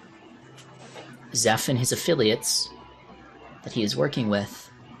 Zeph and his affiliates that he is working with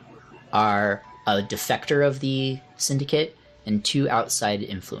are a defector of the Syndicate and 2 outside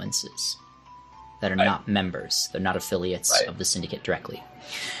influences that are not members. They're not affiliates of the Syndicate directly.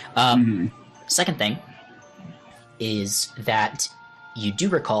 Second thing, is that you do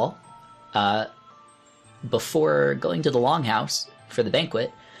recall, before going to the Longhouse for the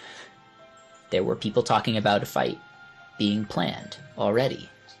banquet, there were people talking about a fight being planned already.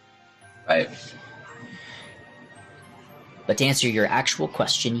 Right. But to answer your actual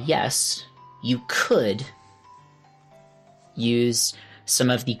question, yes, you could use some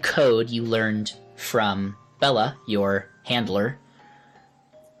of the code you learned from Bella, your handler,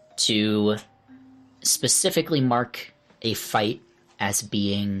 to specifically mark a fight as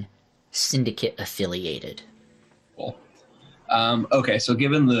being Syndicate affiliated. Cool. Okay, so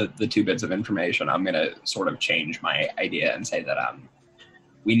given the 2 bits of information, I'm going to sort of change my idea and say that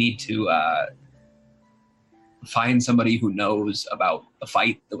we need to find somebody who knows about the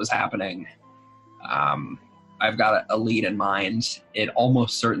fight that was happening. I've got a lead in mind. It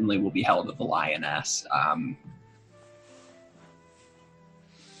almost certainly will be held at the Lioness.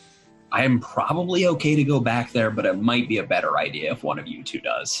 I am probably okay to go back there, but it might be a better idea if one of you 2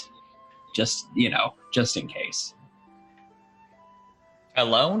 does. Just in case.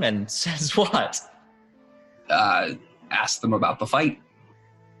 Alone and says what? Ask them about the fight.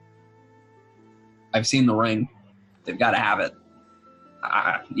 I've seen the ring. They've got to have it.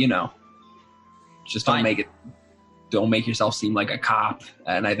 Just Fine. Don't make yourself seem like a cop,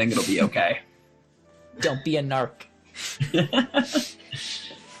 and I think it'll be okay. Don't be a narc.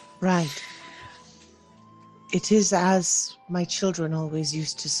 Right. It is as my children always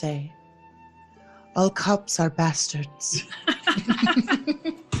used to say. All cops are bastards.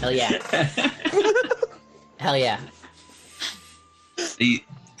 Hell yeah. Hell yeah.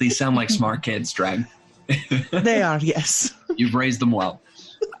 These sound like smart kids, Drag. They are, yes. You've raised them well.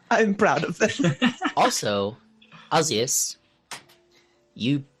 I'm proud of them. Also, Ozius,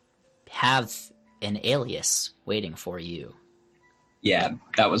 you have an alias waiting for you. Yeah,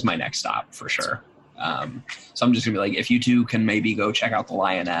 that was my next stop for sure. So I'm just gonna be like, if you 2 can maybe go check out the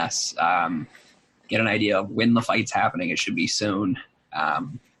Lioness, get an idea of when the fight's happening. It should be soon.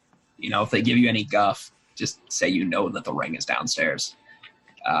 If they give you any guff, just say that the ring is downstairs.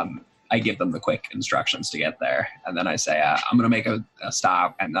 I give them the quick instructions to get there, and then I say, I'm going to make a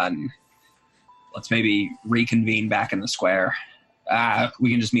stop, and then let's maybe reconvene back in the square.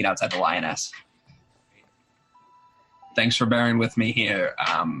 We can just meet outside the Lioness. Thanks for bearing with me here.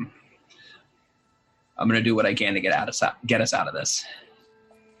 I'm going to do what I can to get us out of this.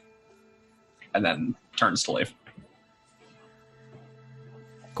 And then turns to leave.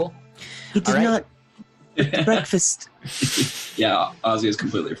 Cool. He did All right. not eat breakfast. Yeah, Ozzy has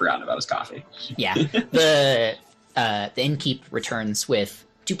completely forgotten about his coffee. Yeah. The innkeep returns with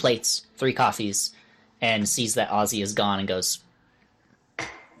 2 plates, 3 coffees, and sees that Ozzy is gone and goes,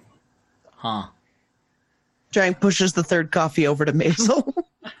 huh. Giant pushes the 3rd coffee over to Maisel.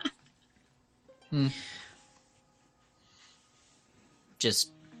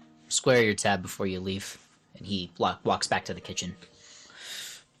 Just square your tab before you leave. And he walks back to the kitchen.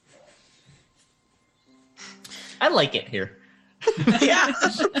 I like it here. Yeah.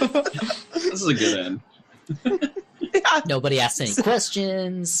 This is a good end. Nobody asks any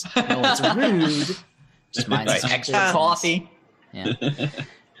questions. No one's rude. Just minds his own Extra business. coffee. Yeah.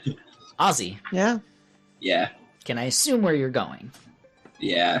 Ozzy, Yeah. Yeah, can I assume where you're going?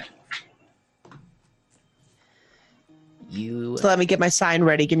 yeah. You So let me get my sign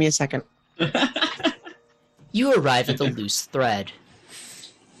ready. Give me a second. You arrive at the Loose Thread.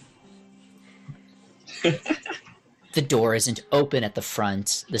 The door isn't open at the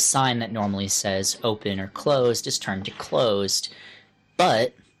front. The sign that normally says open or closed is turned to closed.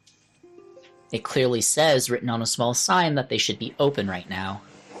 But it clearly says, written on a small sign, that they should be open right now,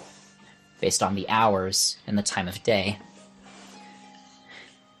 based on the hours and the time of day.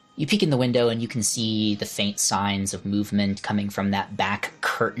 You peek in the window and you can see the faint signs of movement coming from that back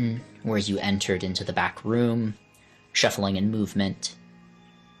curtain where you entered into the back room, shuffling and movement,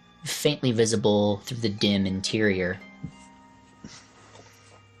 faintly visible through the dim interior.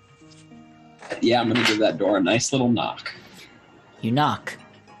 Yeah, I'm going to give that door a nice little knock. You knock.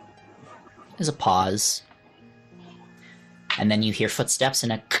 There's a pause. And then you hear footsteps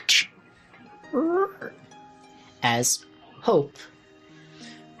and a as Hope,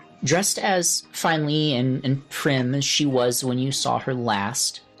 dressed as finely and prim as she was when you saw her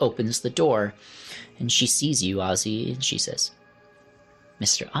last, opens the door. And she sees you, Ozzy, and she says,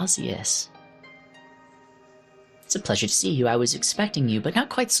 Mr. Ozius. It's a pleasure to see you. I was expecting you, but not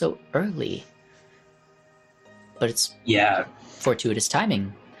quite so early. But it's Yeah, fortuitous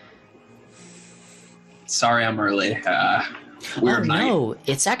timing. sorry I'm early. Weird night. No,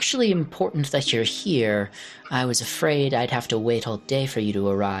 it's actually important that you're here. I was afraid I'd have to wait all day for you to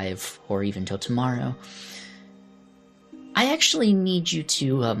arrive, or even till tomorrow. I actually need you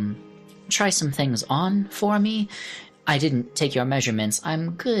to try some things on for me. I didn't take your measurements.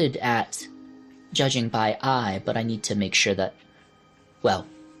 I'm good at judging by eye, but I need to make sure that, well,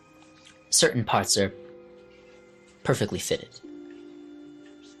 certain parts are perfectly fitted.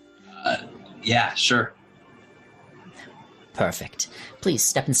 Yeah, sure. Perfect. Please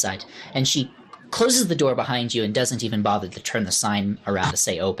step inside. And she closes the door behind you and doesn't even bother to turn the sign around to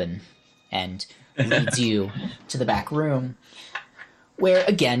say open, and leads you to the back room, where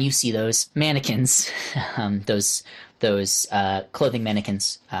again you see those mannequins, those clothing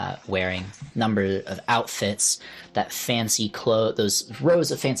mannequins wearing number of outfits, that fancy those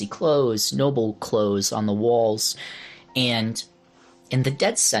rows of fancy clothes, noble clothes on the walls, and in the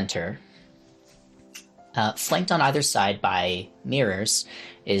dead center, flanked on either side by mirrors,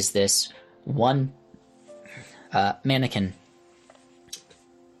 is this one mannequin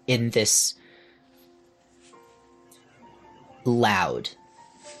in this loud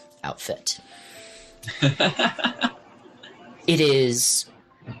outfit. It is,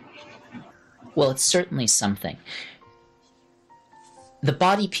 well, it's certainly something. The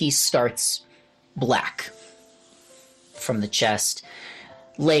body piece starts black from the chest,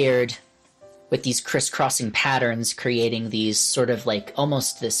 layered with these crisscrossing patterns, creating these sort of like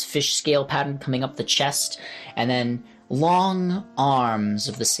almost this fish scale pattern coming up the chest, and then long arms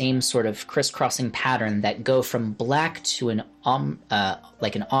of the same sort of crisscrossing pattern that go from black to an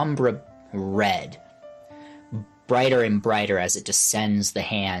ombre red, brighter and brighter as it descends the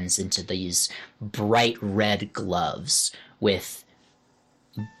hands into these bright red gloves with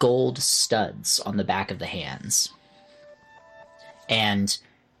gold studs on the back of the hands. And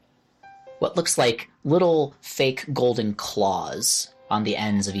what looks like little fake golden claws on the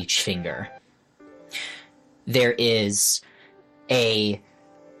ends of each finger. There is a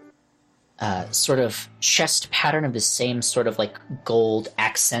sort of chest pattern of the same sort of like gold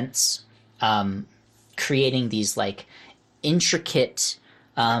accents, creating these like intricate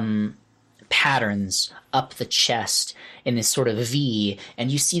patterns up the chest in this sort of V,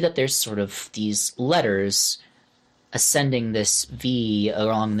 and you see that there's sort of these letters ascending this V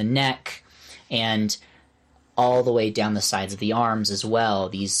along the neck and all the way down the sides of the arms as well.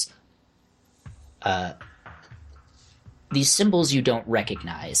 These symbols you don't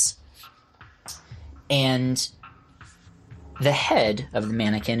recognize. And the head of the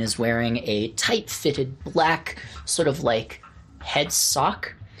mannequin is wearing a tight-fitted black sort of like head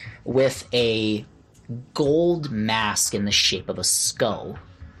sock with a gold mask in the shape of a skull,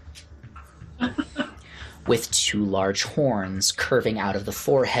 with two large horns curving out of the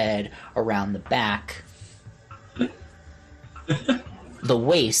forehead around the back. The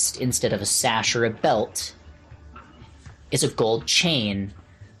waist, instead of a sash or a belt, is a gold chain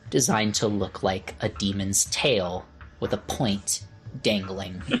designed to look like a demon's tail with a point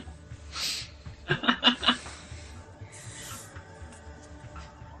dangling.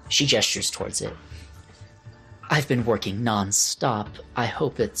 She gestures towards it. I've been working non-stop. I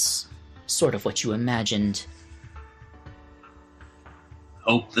hope it's sort of what you imagined.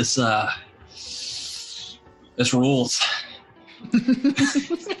 Hope this rules.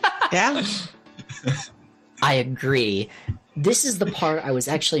 Yeah. I agree. This is the part I was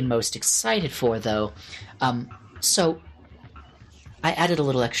actually most excited for, though. So, I added a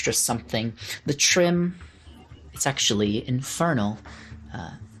little extra something. The trim, it's actually infernal.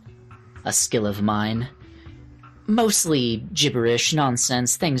 A skill of mine. Mostly gibberish,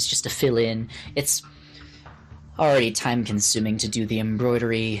 nonsense, things just to fill in. It's already time-consuming to do the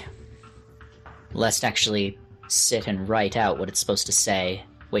embroidery, lest actually sit and write out what it's supposed to say.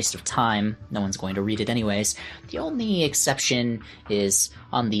 Waste of time. No one's going to read it anyways. The only exception is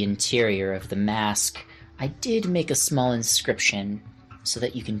on the interior of the mask. I did make a small inscription so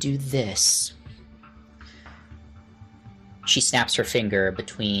that you can do this. She snaps her fingers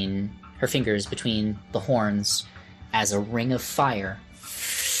between the horns as a ring of fire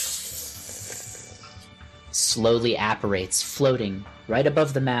slowly apparates, floating right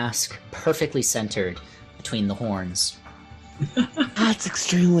above the mask, perfectly centered between the horns. That's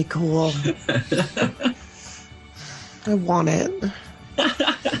extremely cool. I want it.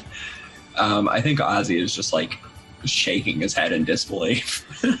 I think Ozzy is just like shaking his head in disbelief.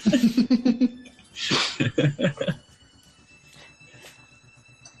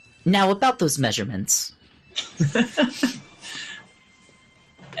 Now, about those measurements.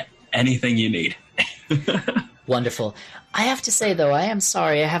 Anything you need. Wonderful. I have to say, though, I am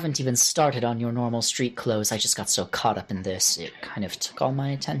sorry I haven't even started on your normal street clothes. I just got so caught up in this, it kind of took all my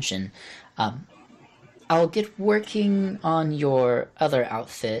attention. I'll get working on your other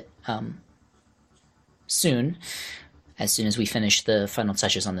outfit soon, as soon as we finish the final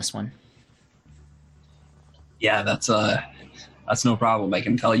touches on this one. Yeah, that's no problem. I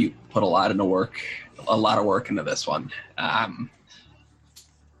can tell you put a lot of work into this one.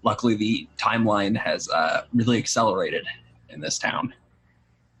 Luckily, the timeline has really accelerated in this town.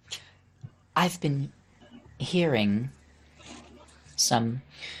 I've been hearing some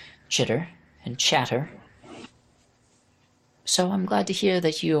chitter and chatter, so I'm glad to hear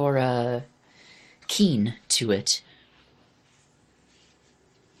that you're keen to it.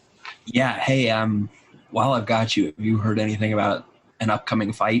 Yeah, hey, while I've got you, have you heard anything about an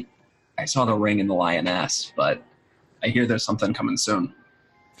upcoming fight? I saw the ring in the Lioness, but I hear there's something coming soon.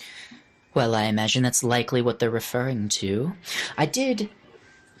 Well, I imagine that's likely what they're referring to. I did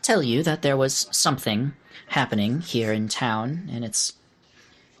tell you that there was something happening here in town, and it's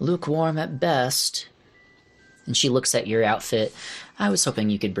lukewarm at best. And she looks at your outfit. I was hoping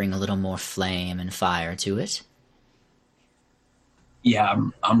you could bring a little more flame and fire to it. Yeah,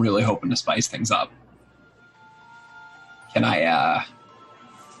 I'm really hoping to spice things up. Can I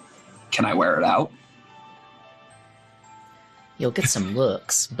wear it out? You'll get some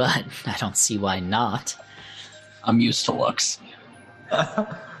looks, but I don't see why not. I'm used to looks. I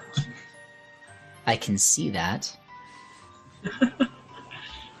can see that.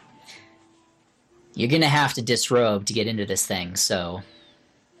 You're gonna have to disrobe to get into this thing, so...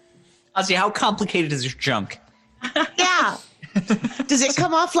 Ozzy, how complicated is your junk? Yeah. Does it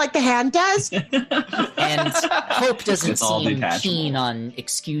come off like the hand does? And Hope doesn't It's all seem detachable. keen on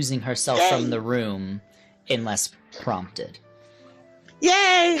excusing herself from the room unless prompted.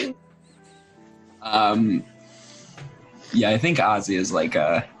 Yay! Yeah, I think Ozzy is like,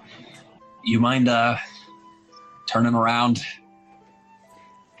 you mind turning around?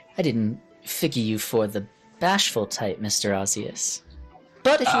 I didn't figure you for the bashful type, Mr. Ozius.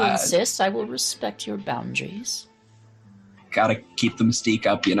 But if you insist, I will respect your boundaries. Gotta keep the mystique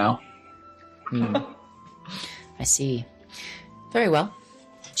up, you know? I see. Very well.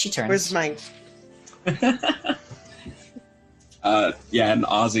 She turns. Where's mine? Yeah, and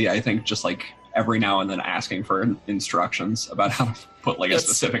Ozzy, I think, just like every now and then asking for instructions about how to put like a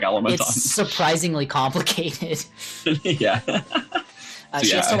specific element It's on. surprisingly complicated. Yeah.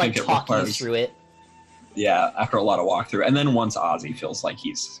 She has to I like think it talk you requires- through it. Yeah, after a lot of walkthrough. And then once Ozzy feels like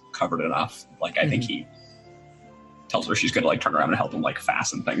he's covered enough, like I think he tells her she's gonna like turn around and help him like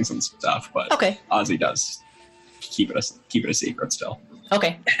fasten things and stuff. But Okay. Ozzy does keep it a secret still.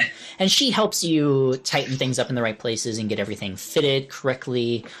 Okay. And she helps you tighten things up in the right places and get everything fitted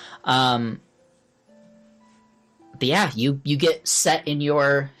correctly. But yeah, you get set in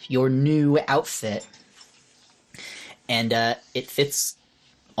your new outfit. And it fits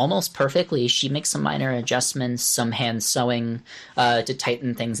almost perfectly. She makes some minor adjustments, some hand sewing to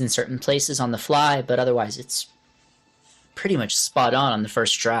tighten things in certain places on the fly, but otherwise it's pretty much spot on the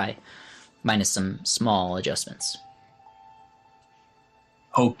first try, minus some small adjustments.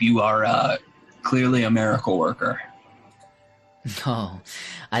 Hope you are clearly a miracle worker. Oh,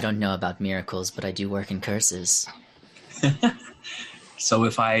 I don't know about miracles, but I do work in curses. So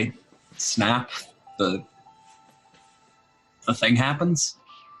if I snap, the thing happens?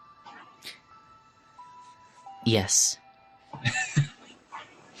 Yes.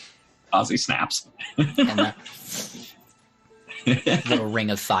 Ozzy snaps. And that little ring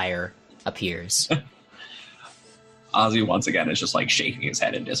of fire appears. Ozzy once again is just like shaking his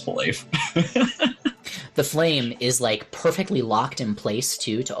head in disbelief. The flame is like perfectly locked in place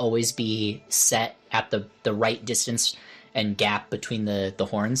too, to always be set at the right distance and gap between the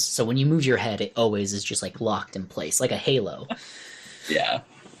horns. So when you move your head, it always is just like locked in place, like a halo. Yeah.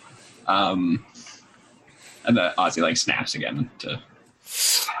 And then Ozzy like snaps again to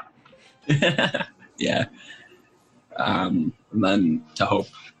yeah. And then to Hope,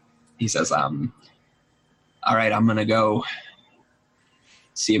 he says, all right, I'm gonna go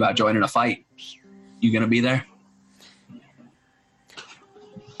see about joining a fight. You gonna be there?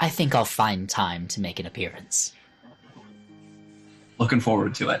 I think I'll find time to make an appearance. Looking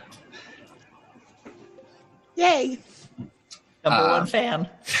forward to it. Yay! Number one fan.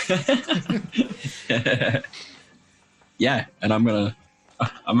 Yeah, and I'm gonna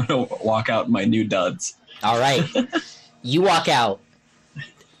walk out in my new duds. All right. You walk out,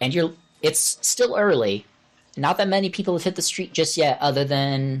 and it's still early. Not that many people have hit the street just yet, other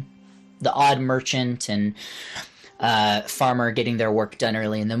than the odd merchant and farmer getting their work done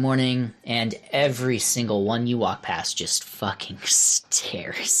early in the morning, and every single one you walk past just fucking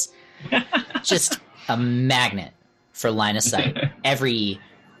stares. Just a magnet for line of sight. Everything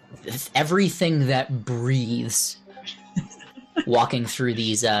that breathes walking through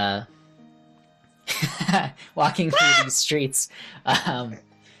these walking through these streets,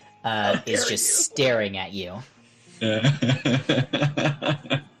 is just staring at you.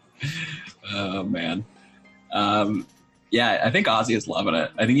 Oh man. Yeah, I think Ozzy is loving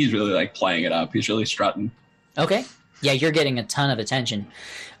it. I think he's really like playing it up. He's really strutting. Okay. Yeah, you're getting a ton of attention.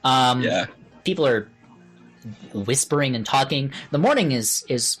 Yeah. People are whispering and talking. The morning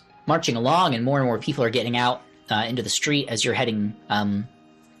is marching along, and more people are getting out into the street as you're heading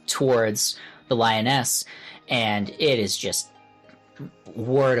towards the Lioness, and it is just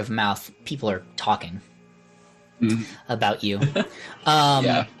word of mouth. People are talking about you.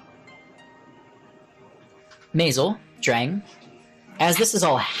 Yeah. Maisel, Drang, as this is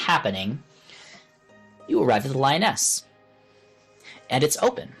all happening, you arrive at the Lioness, and it's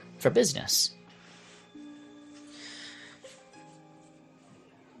open for business.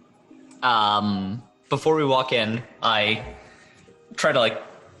 Before we walk in, I try to like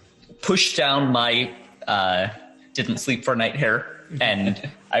push down my didn't sleep for night hair, and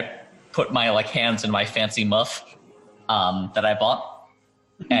I put my like hands in my fancy muff that I bought,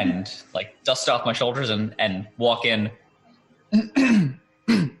 and like dust off my shoulders and walk in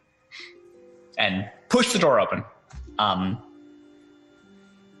and push the door open.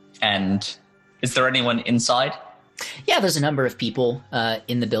 And is there anyone inside? Yeah, there's a number of people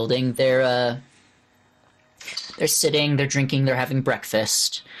in the building. They're sitting, they're drinking, they're having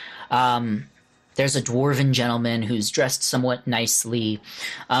breakfast. There's a dwarven gentleman who's dressed somewhat nicely.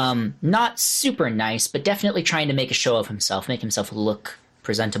 Not super nice, but definitely trying to make a show of himself, make himself look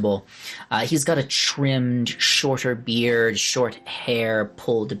presentable. He's got a trimmed, shorter beard, short hair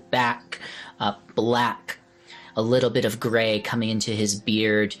pulled back, black, a little bit of gray coming into his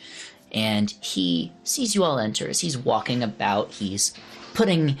beard. And he sees you all enter as he's walking about. He's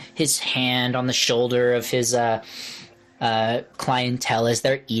putting his hand on the shoulder of his clientele as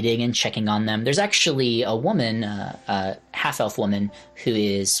they're eating and checking on them. There's actually a woman, a half-elf woman, who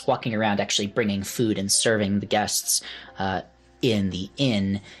is walking around actually bringing food and serving the guests in the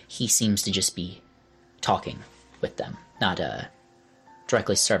inn. He seems to just be talking with them, not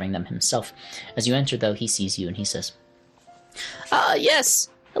directly serving them himself. As you enter, though, he sees you and he says, yes.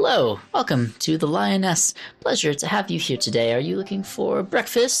 Hello, welcome to the Lioness. Pleasure to have you here today. Are you looking for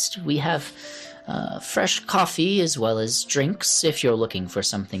breakfast? We have fresh coffee as well as drinks if you're looking for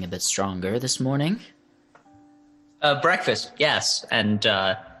something a bit stronger this morning. Breakfast, yes. And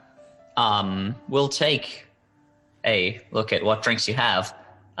we'll take a look at what drinks you have.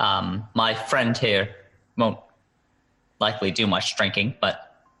 My friend here won't likely do much drinking,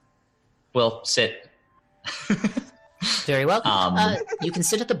 but we'll sit. Very well. You can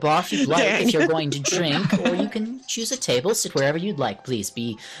sit at the bar if you'd like, if you're going to drink, or you can choose a table, sit wherever you'd like. Please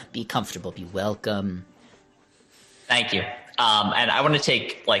be comfortable, be welcome. Thank you. And I want to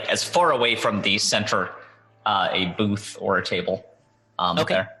take like as far away from the center a booth or a table.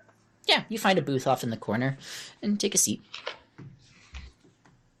 Okay. There. Yeah, you find a booth off in the corner and take a seat.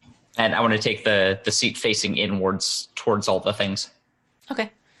 And I want to take the seat facing inwards towards all the things.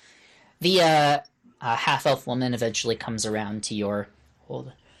 Okay. The half-elf woman eventually comes around to your...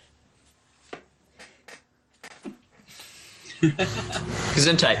 Hold.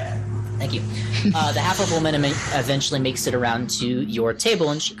 Gesundheit. Thank you. The half-elf woman eventually makes it around to your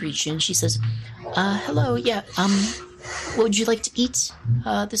table, and she greets you, and she says, hello, yeah, what would you like to eat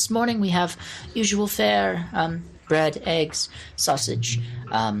this morning? We have usual fare, bread, eggs, sausage.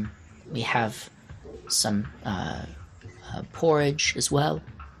 We have some porridge as well,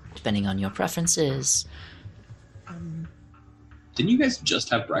 depending on your preferences. Didn't you guys just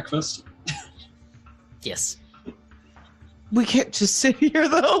have breakfast? Yes. We can't just sit here,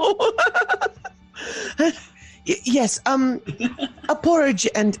 though. Yes, a porridge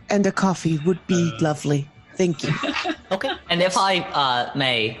and a coffee would be lovely. Thank you. Okay. And if I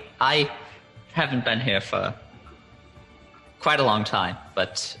may, I haven't been here for quite a long time,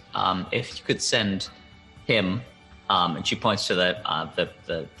 but if you could send him, and she points to the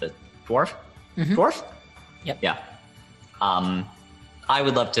dwarf? Mm-hmm. Dwarf? Yep. Yeah. I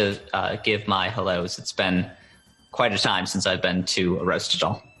would love to give my hellos. It's been quite a time since I've been to a roast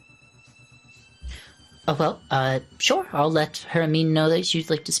doll. Oh, well, sure. I'll let Hermine know that you'd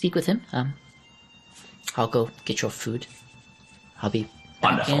like to speak with him. I'll go get your food. I'll be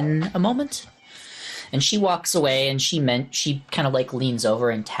back Wonderful. in a moment. And she walks away, and she kind of like leans over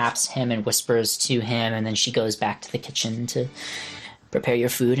and taps him and whispers to him, and then she goes back to the kitchen to prepare your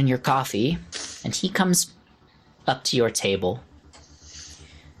food and your coffee. And he comes up to your table.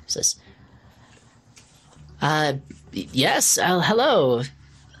 Says, yes, hello.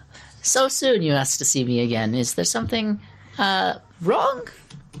 So soon you asked to see me again. Is there something wrong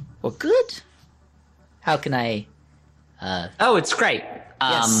or good? How can I? Oh, it's great.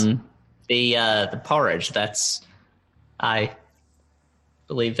 Yes. The porridge. I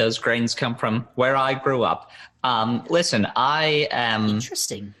believe those grains come from where I grew up. Listen, I am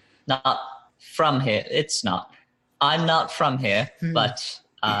Interesting. not from here. It's not. I'm not from here, but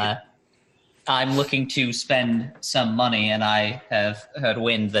I'm looking to spend some money, and I have heard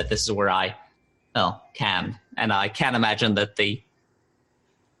wind that this is where I, can. And I can't imagine that the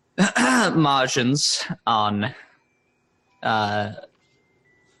margins on Verdan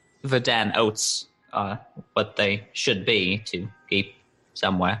oats are what they should be to keep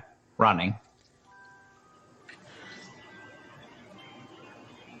somewhere running.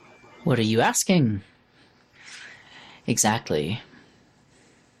 What are you asking? Exactly.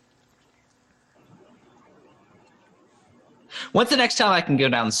 When's the next time I can go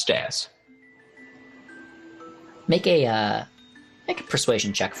downstairs? Make a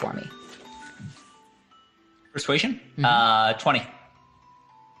persuasion check for me. Persuasion? 20.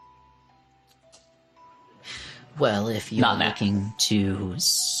 Well, if you're Not now. looking to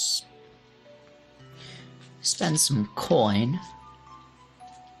spend some coin,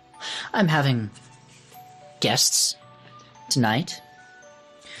 I'm having guests tonight,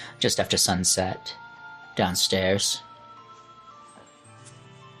 just after sunset, downstairs.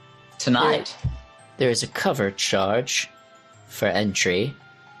 Tonight? There is a cover charge for entry,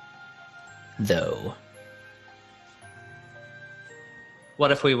 though.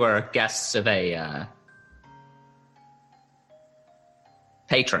 What if we were guests of a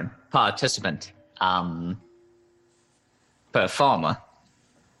patron, participant, performer?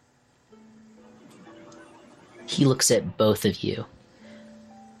 He looks at both of you.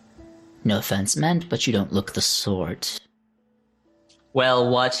 No offense meant, but you don't look the sort. Well,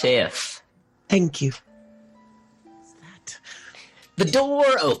 what if? Thank you. The door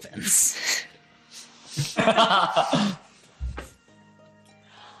opens. A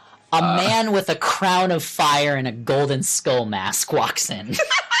man with a crown of fire and a golden skull mask walks in.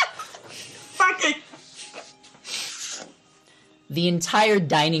 The entire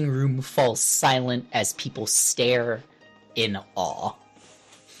dining room falls silent as people stare in awe.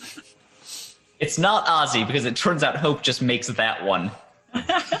 It's not Ozzy, because it turns out Hope just makes that one.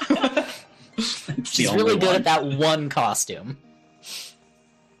 She's really good at that one costume.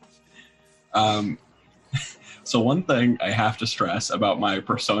 So one thing I have to stress about my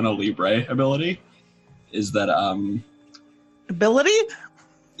Persona Libre ability is that Ability?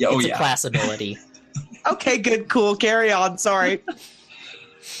 It's a class ability. Okay, good, cool. Carry on. Sorry.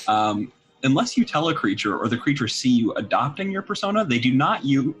 Unless you tell a creature or the creature see you adopting your persona, they do not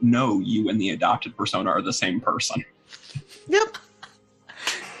know you and the adopted persona are the same person. Yep.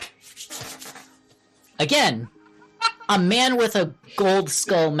 Again, a man with a gold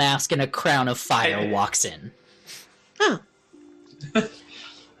skull mask and a crown of fire walks in. Huh.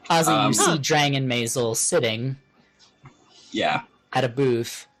 Ozzy, you see Drang and Maisel sitting Yeah. at a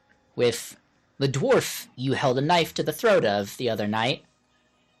booth with the dwarf you held a knife to the throat of the other night,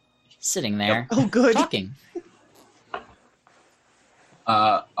 sitting there, Oh, good. talking.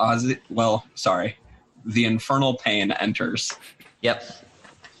 Ozzy, sorry. The infernal pain enters. Yep.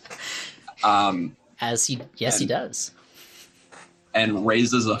 Yes, he does. And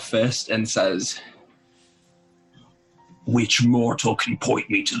raises a fist and says, "Which mortal can point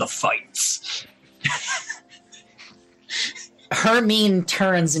me to the fights?" Hermine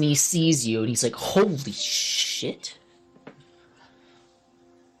turns and he sees you, and he's like, "Holy shit.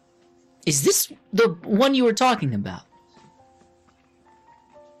 Is this the one you were talking about?"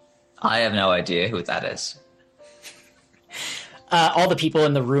 I have no idea who that is. All the people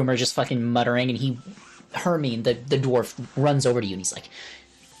in the room are just fucking muttering, and Hermine, the dwarf, runs over to you, and he's like,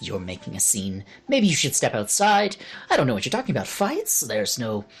 "You're making a scene. Maybe you should step outside. I don't know what you're talking about. Fights? There's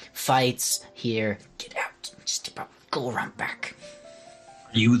no fights here. Get out. Just go around back."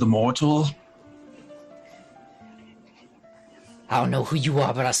 Are you the mortal? "I don't know who you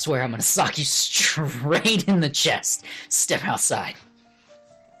are, but I swear I'm gonna sock you straight in the chest. Step outside."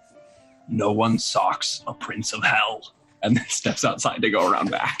 No one socks a prince of hell. And then steps outside to go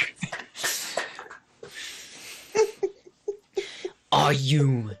around back. "Are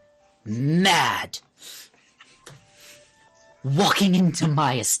you mad? Walking into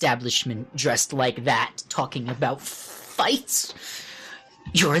my establishment dressed like that, talking about fights?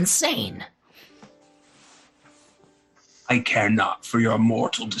 You're insane." I care not for your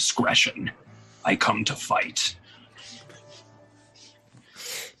mortal discretion. I come to fight.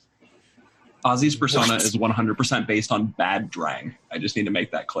 Ozzy's persona What? is 100% based on bad Drang. I just need to make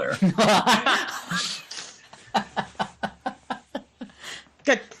that clear.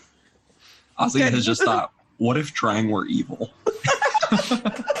 Good. Ozzy has just thought, what if Drang were evil?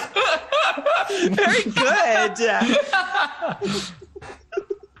 Very good.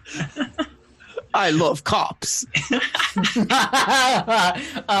 I love cops.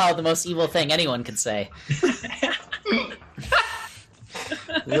 Oh, the most evil thing anyone could say.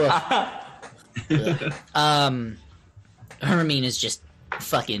 Hermine is just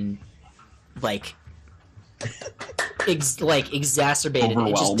fucking like exacerbated.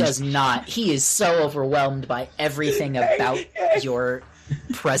 It just does not. He is so overwhelmed by everything about your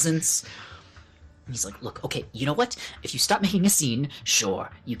presence. He's like, look, okay, you know what? If you stop making a scene, sure,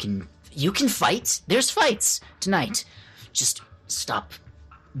 you can fight. There's fights tonight. Just stop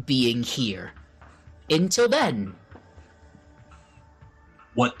being here. Until then.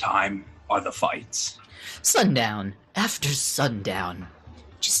 What time are the fights? Sundown. After sundown.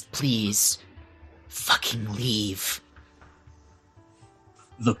 Just please, fucking leave.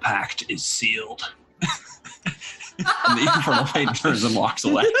 The pact is sealed. And the Infernal Fate turns and walks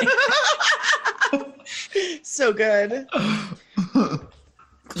away. So good.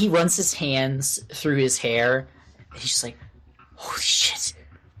 He runs his hands through his hair. He's just like, holy shit.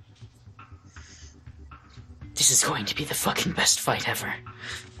 This is going to be the fucking best fight ever.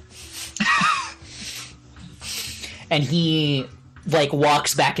 And he, like,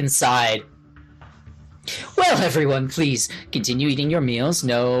 walks back inside. Well, everyone, please continue eating your meals.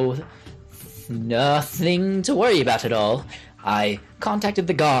 Nothing to worry about at all. I contacted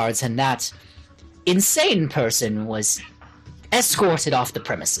the guards, and that insane person was escorted off the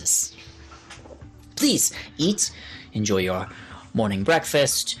premises. Please eat, enjoy your morning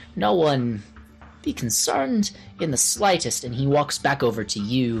breakfast. No one be concerned in the slightest. And he walks back over to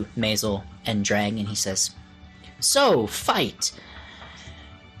you, Maisel and Drang, and he says, so, fight.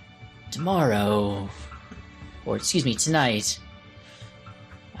 Tomorrow, or excuse me, tonight,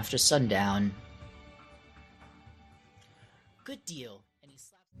 after sundown. Good deal. And he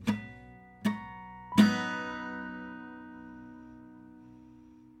slaps.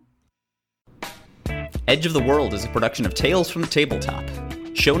 Edge of the World is a production of Tales from the Tabletop.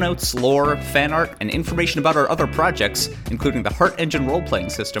 Show notes, lore, fan art, and information about our other projects, including the Heart Engine role-playing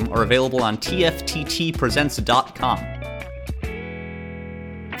system, are available on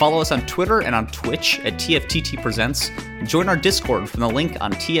tfttpresents.com. Follow us on Twitter and on Twitch at tfttpresents, and join our Discord from the link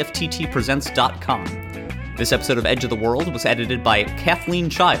on tfttpresents.com. This episode of Edge of the World was edited by Kathleen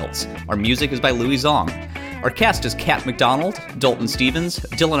Childs. Our music is by Louis Zong. Our cast is Kat McDonald, Dalton Stevens,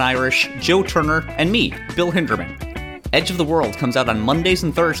 Dylan Irish, Joe Turner, and me, Bill Hinderman. Edge of the World comes out on Mondays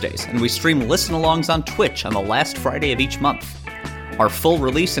and Thursdays, and we stream listen-alongs on Twitch on the last Friday of each month. Our full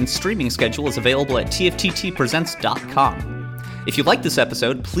release and streaming schedule is available at tfttpresents.com. If you like this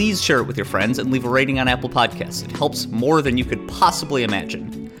episode, please share it with your friends and leave a rating on Apple Podcasts. It helps more than you could possibly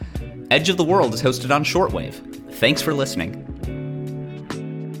imagine. Edge of the World is hosted on Shortwave. Thanks for listening.